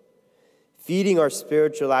soul. Feeding our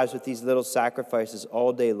spiritual lives with these little sacrifices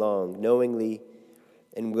all day long, knowingly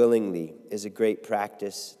and willingly, is a great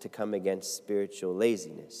practice to come against spiritual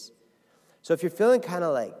laziness. So if you're feeling kind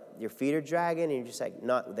of like your feet are dragging and you're just like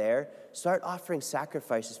not there, start offering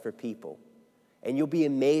sacrifices for people. And you'll be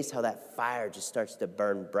amazed how that fire just starts to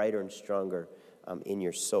burn brighter and stronger in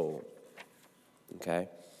your soul. Okay?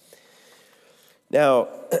 Now,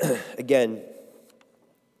 again,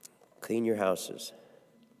 clean your houses.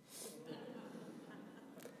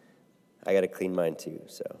 I got to clean mine too,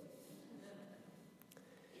 so.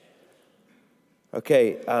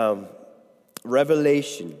 Okay,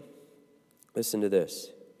 Revelation. Listen to this.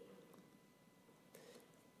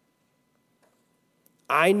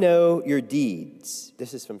 I know your deeds.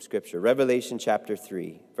 This is from Scripture. Revelation chapter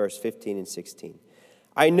 3, verse 15 and 16.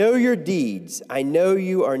 I know your deeds. I know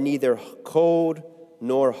you are neither cold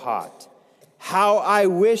nor hot. How I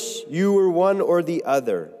wish you were one or the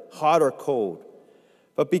other, hot or cold.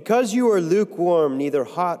 But because you are lukewarm, neither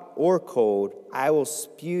hot or cold, I will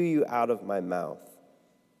spew you out of my mouth.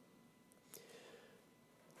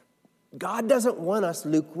 God doesn't want us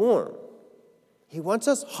lukewarm. He wants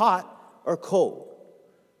us hot or cold.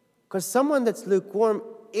 Because someone that's lukewarm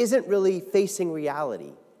isn't really facing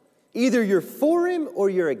reality. Either you're for him or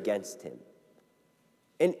you're against him.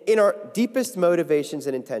 And in our deepest motivations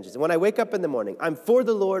and intentions, when I wake up in the morning, I'm for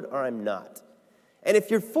the Lord or I'm not. And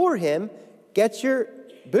if you're for him, get your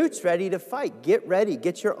boots ready to fight. Get ready.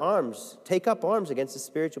 Get your arms. Take up arms against the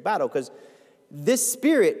spiritual battle. Because this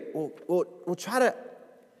spirit will try to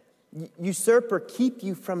usurp or keep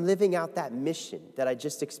you from living out that mission that I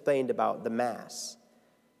just explained about the Mass.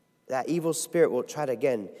 That evil spirit will try to,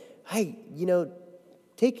 again, hey,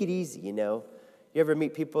 take it easy, You ever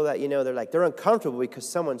meet people that, they're uncomfortable because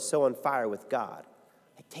someone's so on fire with God.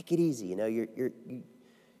 Like, take it easy, you're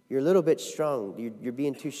a little bit strong. You're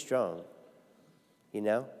being too strong,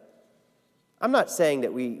 I'm not saying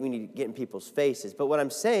that we need to get in people's faces, but what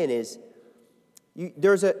I'm saying is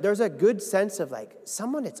there's a good sense of like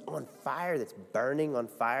someone that's on fire, that's burning on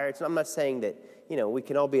fire. I'm not saying that, we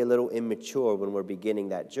can all be a little immature when we're beginning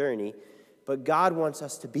that journey, but God wants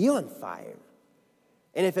us to be on fire.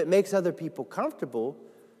 And if it makes other people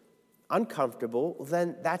uncomfortable,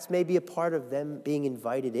 then that's maybe a part of them being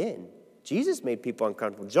invited in. Jesus made people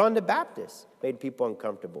uncomfortable. John the Baptist made people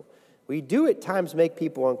uncomfortable. We do at times make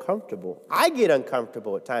people uncomfortable. I get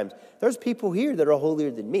uncomfortable at times. There's people here that are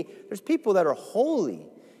holier than me. There's people that are holy.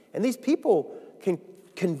 And these people can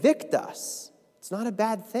convict us. It's not a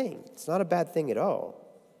bad thing. It's not a bad thing at all.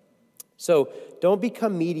 So don't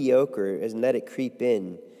become mediocre and let it creep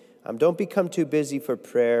in. Don't become too busy for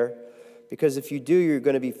prayer, because if you do, you're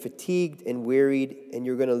going to be fatigued and wearied, and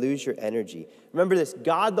you're going to lose your energy. Remember this,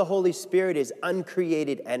 God the Holy Spirit is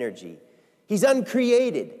uncreated energy. He's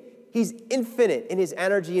uncreated. He's infinite in his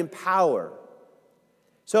energy and power.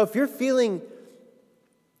 So if you're feeling,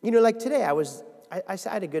 like today, I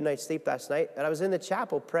had a good night's sleep last night, and I was in the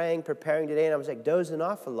chapel praying, preparing today, and I was dozing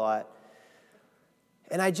off a lot.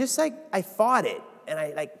 And I fought it. And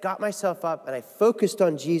I got myself up and I focused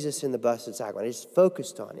on Jesus in the Blessed Sacrament. I just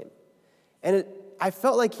focused on him. And I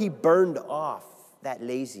felt like he burned off that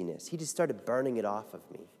laziness. He just started burning it off of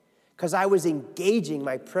me. Because I was engaging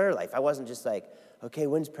my prayer life. I wasn't just like, okay,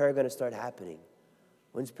 when's prayer going to start happening?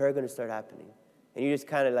 When's prayer going to start happening? And you're just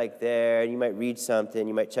kind of like there, and you might read something,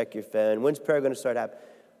 you might check your phone. When's prayer going to start happening?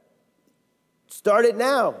 Start it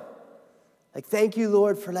now. Thank you,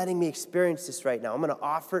 Lord, for letting me experience this right now. I'm going to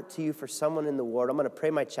offer it to you for someone in the world. I'm going to pray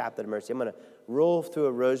my chaplet of mercy. I'm going to roll through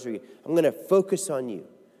a rosary. I'm going to focus on you.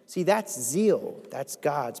 See, that's zeal. That's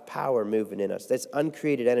God's power moving in us. That's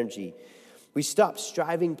uncreated energy. We stop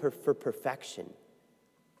striving for perfection.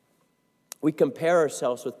 We compare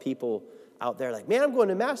ourselves with people out there like, man, I'm going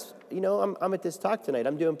to Mass. I'm at this talk tonight.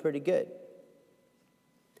 I'm doing pretty good.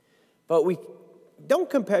 But don't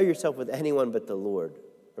compare yourself with anyone but the Lord.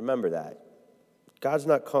 Remember that. God's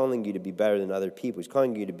not calling you to be better than other people. He's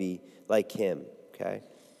calling you to be like him, okay?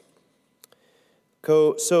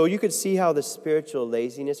 So you could see how the spiritual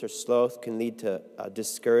laziness or sloth can lead to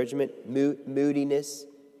discouragement, moodiness.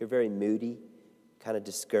 You're very moody, kind of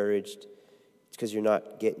discouraged. It's because you're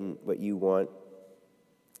not getting what you want,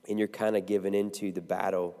 and you're kind of giving into the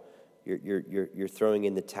battle. You're throwing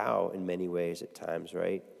in the towel in many ways at times,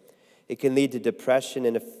 right? It can lead to depression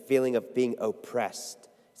and a feeling of being oppressed.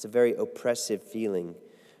 It's a very oppressive feeling.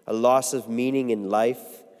 A loss of meaning in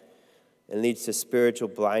life, and leads to spiritual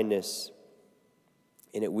blindness.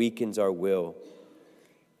 And it weakens our will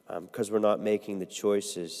because we're not making the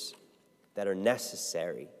choices that are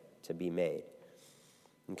necessary to be made.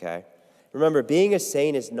 Okay? Remember, being a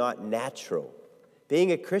saint is not natural.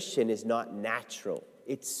 Being a Christian is not natural.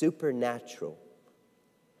 It's supernatural.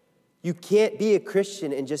 You can't be a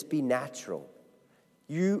Christian and just be natural.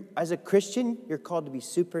 You, as a Christian, you're called to be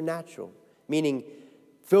supernatural, meaning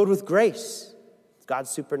filled with grace. It's God's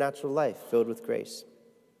supernatural life, filled with grace.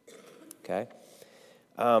 Okay?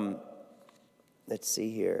 Let's see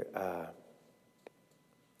here.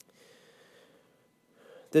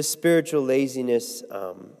 This spiritual laziness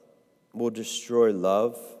will destroy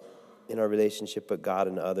love in our relationship with God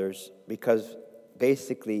and others, because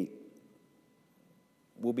basically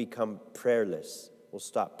we'll become prayerless. We'll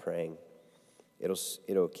stop praying.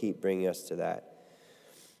 It'll keep bringing us to that.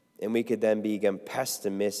 And we could then become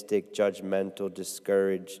pessimistic, judgmental,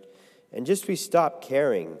 discouraged, and just we stop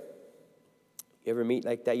caring. You ever meet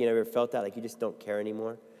like that? You never felt that? Like you just don't care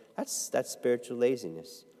anymore? That's spiritual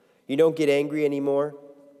laziness. You don't get angry anymore.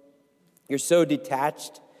 You're so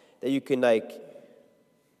detached that you can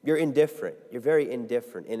you're indifferent. You're very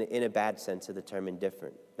indifferent in a bad sense of the term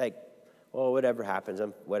indifferent. Like, well, whatever happens,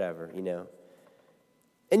 whatever, you know.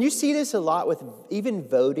 And you see this a lot with even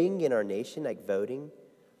voting in our nation, like voting.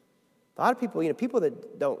 A lot of people, people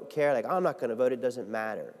that don't care, like, oh, I'm not going to vote, it doesn't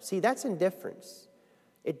matter. See, that's indifference.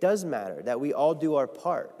 It does matter that we all do our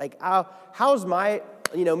part. Like, how's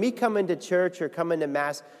me coming to church or coming to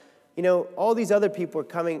Mass, all these other people are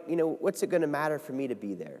coming, what's it going to matter for me to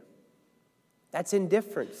be there? That's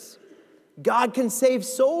indifference. God can save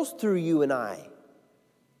souls through you and I.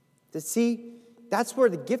 See, that's where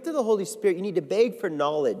the gift of the Holy Spirit, you need to beg for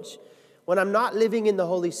knowledge. When I'm not living in the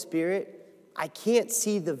Holy Spirit, I can't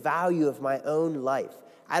see the value of my own life.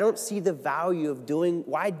 I don't see the value of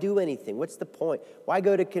why do anything? What's the point? Why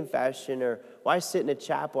go to confession? Or why sit in a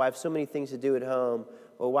chapel? I have so many things to do at home.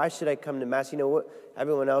 Or why should I come to Mass? You know what?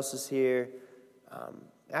 Everyone else is here.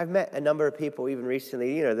 I've met a number of people even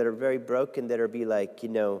recently, that are very broken, that are be like,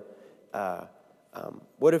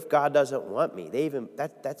 what if God doesn't want me?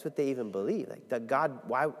 That's what they even believe. Like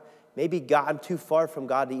that I'm too far from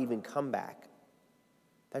God to even come back.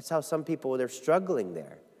 That's how some people, they're struggling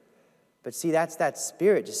there. But see, that's that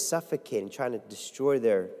spirit just suffocating, trying to destroy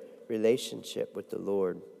their relationship with the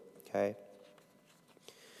Lord, okay?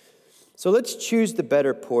 So let's choose the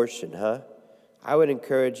better portion, huh? I would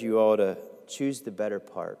encourage you all to choose the better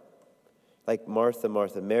part. Like Martha,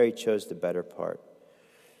 Mary chose the better part.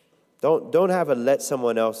 Don't have a let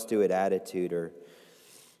someone else do it attitude, or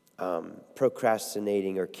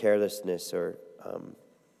procrastinating, or carelessness, or,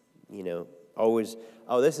 always,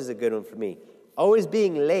 this is a good one for me. Always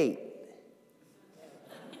being late.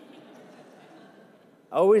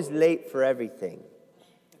 Always late for everything.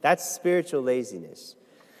 That's spiritual laziness.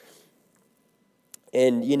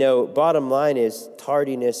 And, bottom line is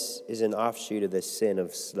tardiness is an offshoot of the sin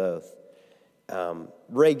of sloth.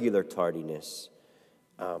 Regular tardiness.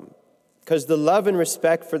 Because the love and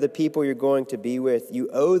respect for the people you're going to be with, you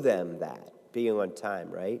owe them that, being on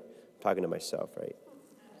time, right? I'm talking to myself, right?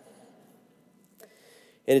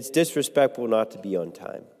 And it's disrespectful not to be on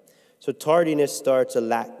time. So tardiness starts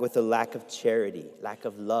with a lack of charity, lack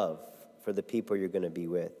of love for the people you're going to be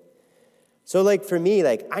with. So for me,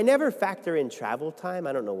 I never factor in travel time.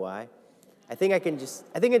 I don't know why. I think I just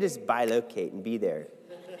bilocate and be there.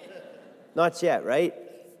 Not yet, right?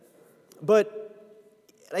 But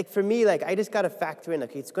for me, I just got to factor in,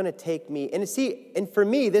 it's going to take me. And for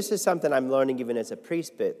me, this is something I'm learning even as a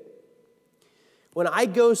priest, but when I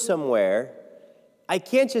go somewhere, I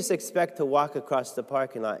can't just expect to walk across the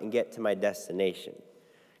parking lot and get to my destination,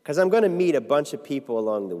 because I'm going to meet a bunch of people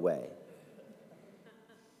along the way.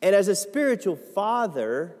 And as a spiritual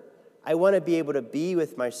father, I want to be able to be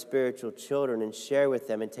with my spiritual children and share with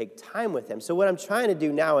them and take time with them. So what I'm trying to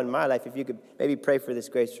do now in my life, if you could maybe pray for this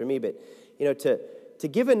grace for me, but to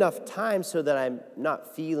give enough time so that I'm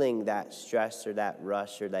not feeling that stress or that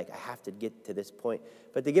rush, or I have to get to this point,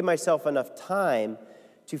 but to give myself enough time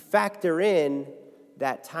to factor in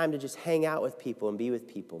that time to just hang out with people and be with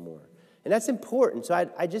people more. And that's important. So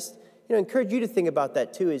I just encourage you to think about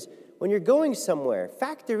that too, is when you're going somewhere,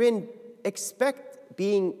 factor in, expect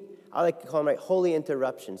being, I like to call them holy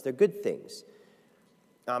interruptions. They're good things.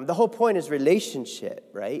 The whole point is relationship,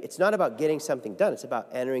 right? It's not about getting something done. It's about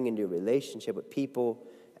entering into a relationship with people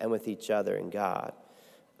and with each other and God.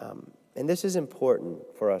 And this is important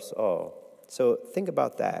for us all. So think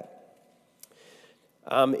about that.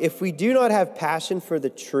 If we do not have passion for the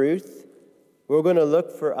truth, we're going to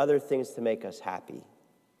look for other things to make us happy.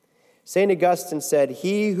 St. Augustine said,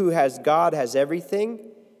 "He who has God has everything,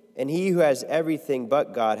 and he who has everything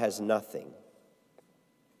but God has nothing."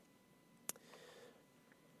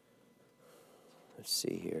 Let's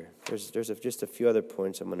see here. There's just a few other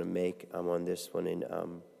points I'm going to make on this one. And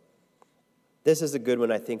this is a good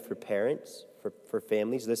one, I think, for parents, for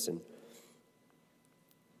families. Listen.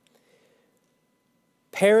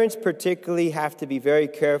 Parents particularly have to be very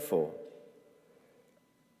careful,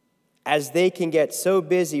 as they can get so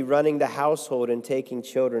busy running the household and taking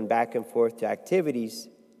children back and forth to activities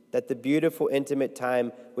that the beautiful, intimate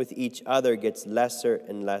time with each other gets lesser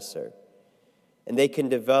and lesser. And they can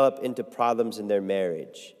develop into problems in their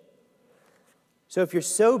marriage. So if you're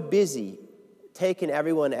so busy taking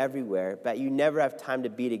everyone everywhere, but you never have time to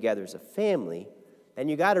be together as a family, then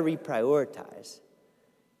you got to reprioritize.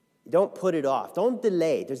 Don't put it off. Don't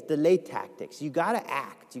delay. There's delay tactics. You got to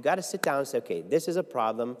act. You got to sit down and say, okay, this is a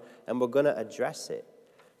problem, and we're going to address it.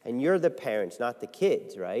 And you're the parents, not the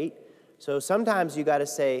kids, right? So sometimes you got to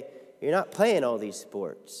say, you're not playing all these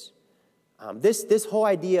sports. This whole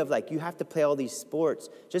idea of like you have to play all these sports,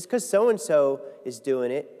 just because so-and-so is doing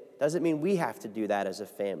it, doesn't mean we have to do that as a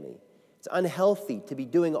family. It's unhealthy to be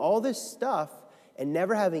doing all this stuff and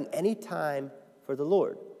never having any time for the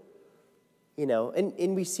Lord. You know,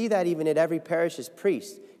 and we see that even at every parish's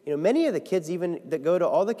priest. You know, many of the kids even that go to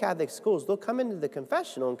all the Catholic schools, they'll come into the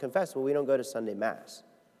confessional and confess, well, we don't go to Sunday Mass.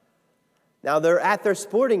 Now, they're at their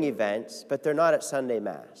sporting events, but they're not at Sunday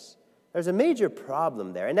Mass. There's a major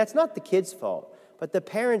problem there, and that's not the kids' fault, but the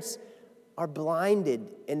parents are blinded,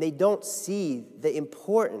 and they don't see the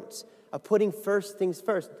importance of putting first things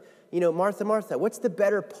first. You know, Martha, what's the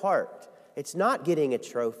better part? It's not getting a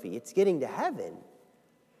trophy. It's getting to heaven.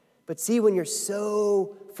 But see, when you're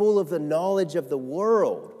so full of the knowledge of the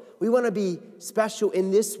world, we want to be special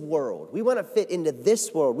in this world. We want to fit into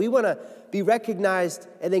this world. We want to be recognized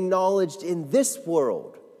and acknowledged in this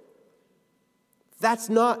world. That's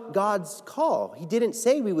not God's call. He didn't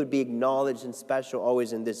say we would be acknowledged and special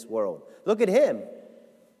always in this world. Look at him.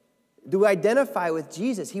 Do we identify with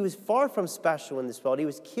Jesus? He was far from special in this world. He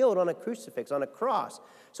was killed on a crucifix, on a cross.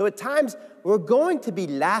 So at times, we're going to be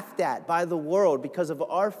laughed at by the world because of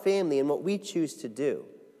our family and what we choose to do.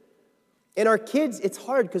 And our kids, it's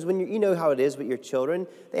hard because when you know how it is with your children,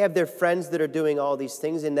 they have their friends that are doing all these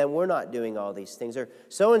things, and then we're not doing all these things. Or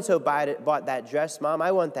so-and-so bought that dress, Mom,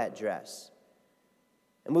 I want that dress.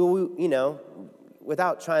 And we, you know,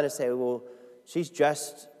 without trying to say, well, she's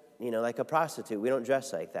dressed, you know, like a prostitute. We don't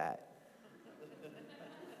dress like that.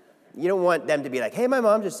 You don't want them to be like, hey, my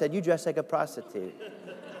mom just said you dress like a prostitute.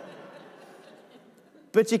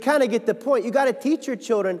 But you kind of get the point. You got to teach your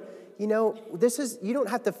children, you know, you don't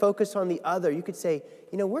have to focus on the other. You could say,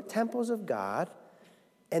 you know, we're temples of God,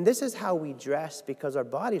 and this is how we dress because our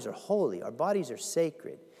bodies are holy. Our bodies are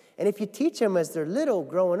sacred. And if you teach them as they're little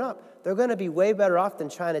growing up, they're going to be way better off than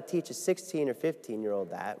trying to teach a 16 or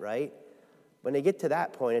 15-year-old that, right? When they get to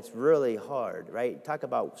that point, it's really hard, right? Talk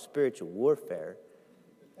about spiritual warfare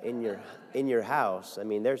in your house. I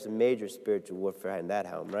mean, there's a major spiritual warfare in that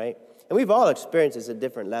home, right? And we've all experienced this at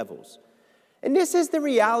different levels. And this is the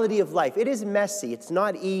reality of life. It is messy. It's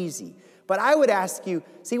not easy. But I would ask you,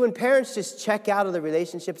 see, when parents just check out of the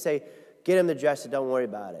relationship, say, get him the dress and don't worry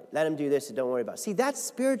about it. Let him do this and don't worry about it. See, that's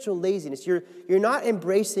spiritual laziness. You're not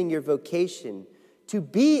embracing your vocation to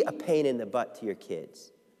be a pain in the butt to your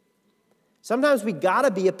kids. Sometimes we got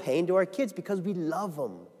to be a pain to our kids because we love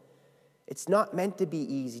them. It's not meant to be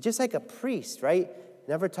easy. Just like a priest, right?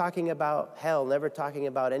 Never talking about hell, never talking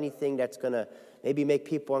about anything that's going to maybe make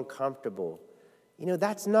people uncomfortable. You know,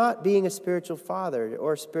 that's not being a spiritual father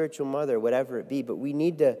or a spiritual mother, whatever it be. But we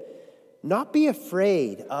need to not be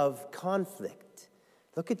afraid of conflict.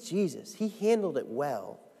 Look at Jesus. He handled it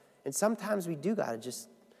well. And sometimes we do got to just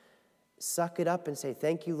suck it up and say,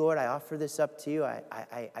 thank you, Lord. I offer this up to you.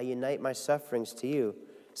 I unite my sufferings to you.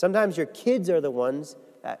 Sometimes your kids are the ones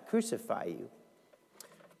that crucify you.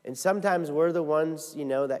 And sometimes we're the ones, you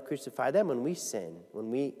know, that crucify them when we sin,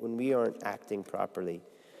 when we aren't acting properly.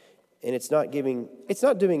 And it's not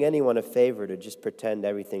doing anyone a favor to just pretend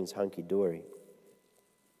everything's hunky-dory.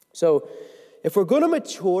 So if we're going to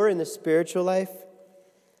mature in the spiritual life,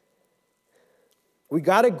 we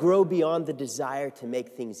got to grow beyond the desire to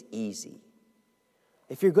make things easy.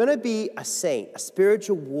 If you're going to be a saint, a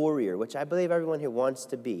spiritual warrior, which I believe everyone here wants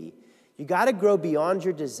to be, you got to grow beyond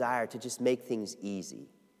your desire to just make things easy.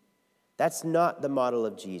 That's not the model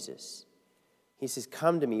of Jesus. He says,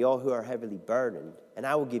 come to me, all who are heavily burdened, and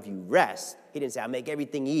I will give you rest. He didn't say, I'll make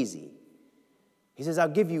everything easy. He says, I'll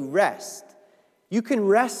give you rest. You can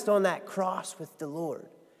rest on that cross with the Lord.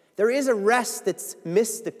 There is a rest that's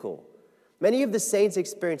mystical. Many of the saints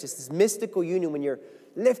experience this mystical union when you're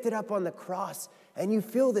lifted up on the cross and you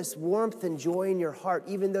feel this warmth and joy in your heart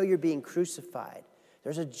even though you're being crucified.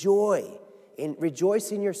 There's a joy and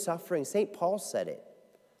rejoice in your suffering. St. Paul said it.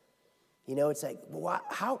 You know, it's like,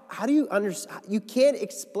 how do you understand? You can't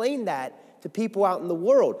explain that to people out in the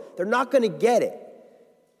world. They're not going to get it.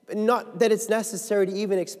 Not that it's necessary to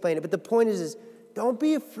even explain it, but the point is don't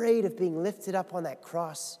be afraid of being lifted up on that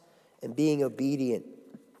cross and being obedient.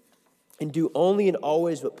 And do only and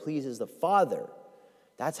always what pleases the Father.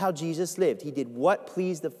 That's how Jesus lived. He did what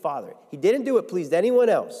pleased the Father. He didn't do what pleased anyone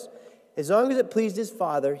else. As long as it pleased his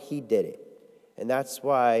Father, he did it. And that's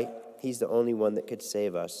why he's the only one that could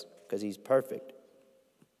save us, because he's perfect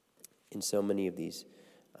in so many of these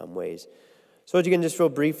ways. So again, just real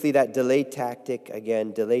briefly, that delay tactic,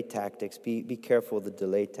 again, delay tactics. Be careful of the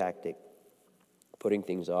delay tactic, putting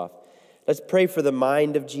things off. Let's pray for the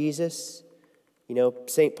mind of Jesus. You know,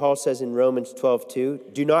 St. Paul says in Romans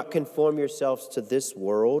 12:2, do not conform yourselves to this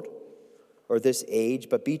world or this age,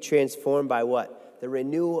 but be transformed by what? The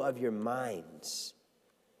renewal of your minds.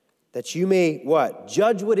 That you may, what?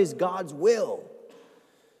 Judge what is God's will.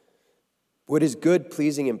 What is good,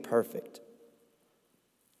 pleasing, and perfect.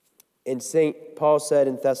 And St. Paul said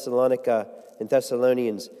in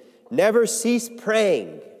Thessalonians, never cease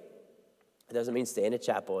praying. It doesn't mean stay in a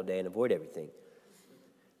chapel all day and avoid everything.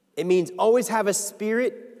 It means always have a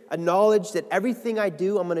spirit, a knowledge that everything I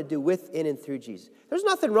do, I'm going to do with, in, and through Jesus. There's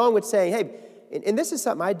nothing wrong with saying, hey, and this is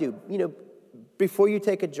something I do. You know, before you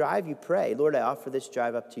take a drive, you pray, Lord, I offer this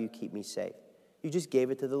drive up to you, keep me safe. You just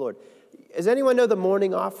gave it to the Lord. Does anyone know the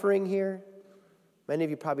morning offering here? Many of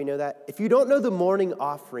you probably know that. If you don't know the morning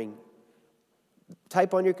offering,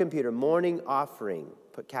 type on your computer, morning offering.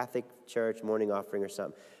 Put Catholic Church, morning offering or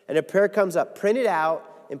something. And a prayer comes up. Print it out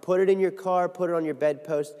and put it in your car, put it on your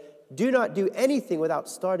bedpost. Do not do anything without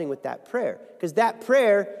starting with that prayer. Because that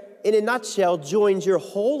prayer, in a nutshell, joins your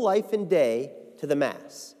whole life and day to the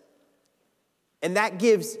Mass. And that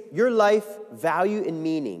gives your life value and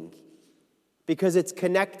meaning because it's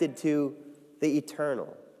connected to the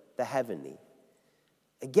eternal, the heavenly.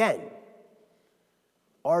 Again,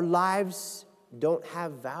 our lives don't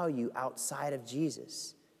have value outside of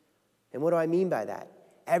Jesus. And what do I mean by that?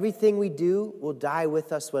 Everything we do will die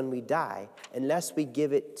with us when we die unless we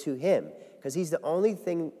give it to him. Because he's the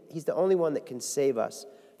only one that can save us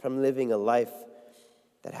from living a life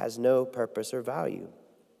that has no purpose or value.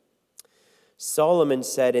 Solomon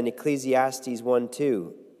said in Ecclesiastes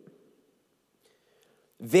 1:2,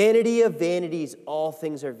 vanity of vanities, all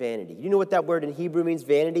things are vanity. You know what that word in Hebrew means,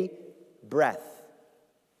 vanity? Breath.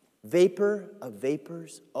 Vapor of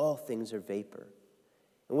vapors, all things are vapor.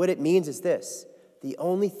 And what it means is this: the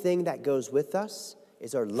only thing that goes with us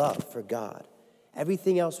is our love for God.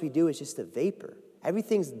 Everything else we do is just a vapor.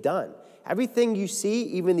 Everything's done. Everything you see,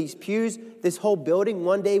 even these pews, this whole building,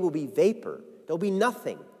 one day will be vapor. There'll be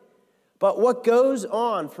nothing. But what goes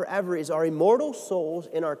on forever is our immortal souls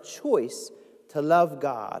and our choice to love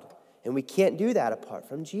God. And we can't do that apart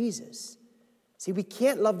from Jesus. See, we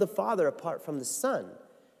can't love the Father apart from the Son.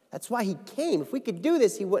 That's why he came. If we could do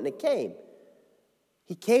this, he wouldn't have came.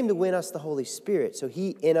 He came to win us the Holy Spirit, so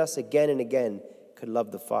he in us again and again could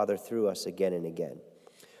love the Father through us again and again.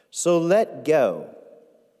 So let go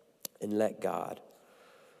and let God.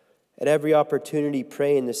 At every opportunity,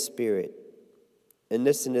 pray in the Spirit. And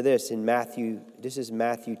listen to this in Matthew. This is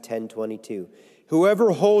Matthew 10:22.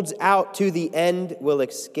 Whoever holds out to the end will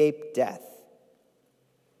escape death.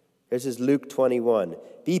 This is Luke 21.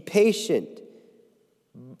 Be patient,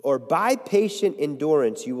 or by patient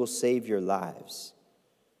endurance you will save your lives.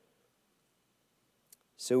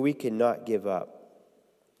 So we cannot give up.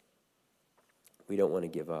 We don't want to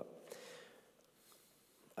give up.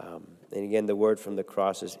 And again, the word from the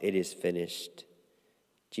cross is, it is finished.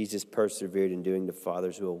 Jesus persevered in doing the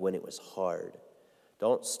Father's will when it was hard.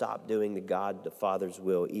 Don't stop doing the Father's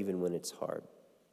will, even when it's hard.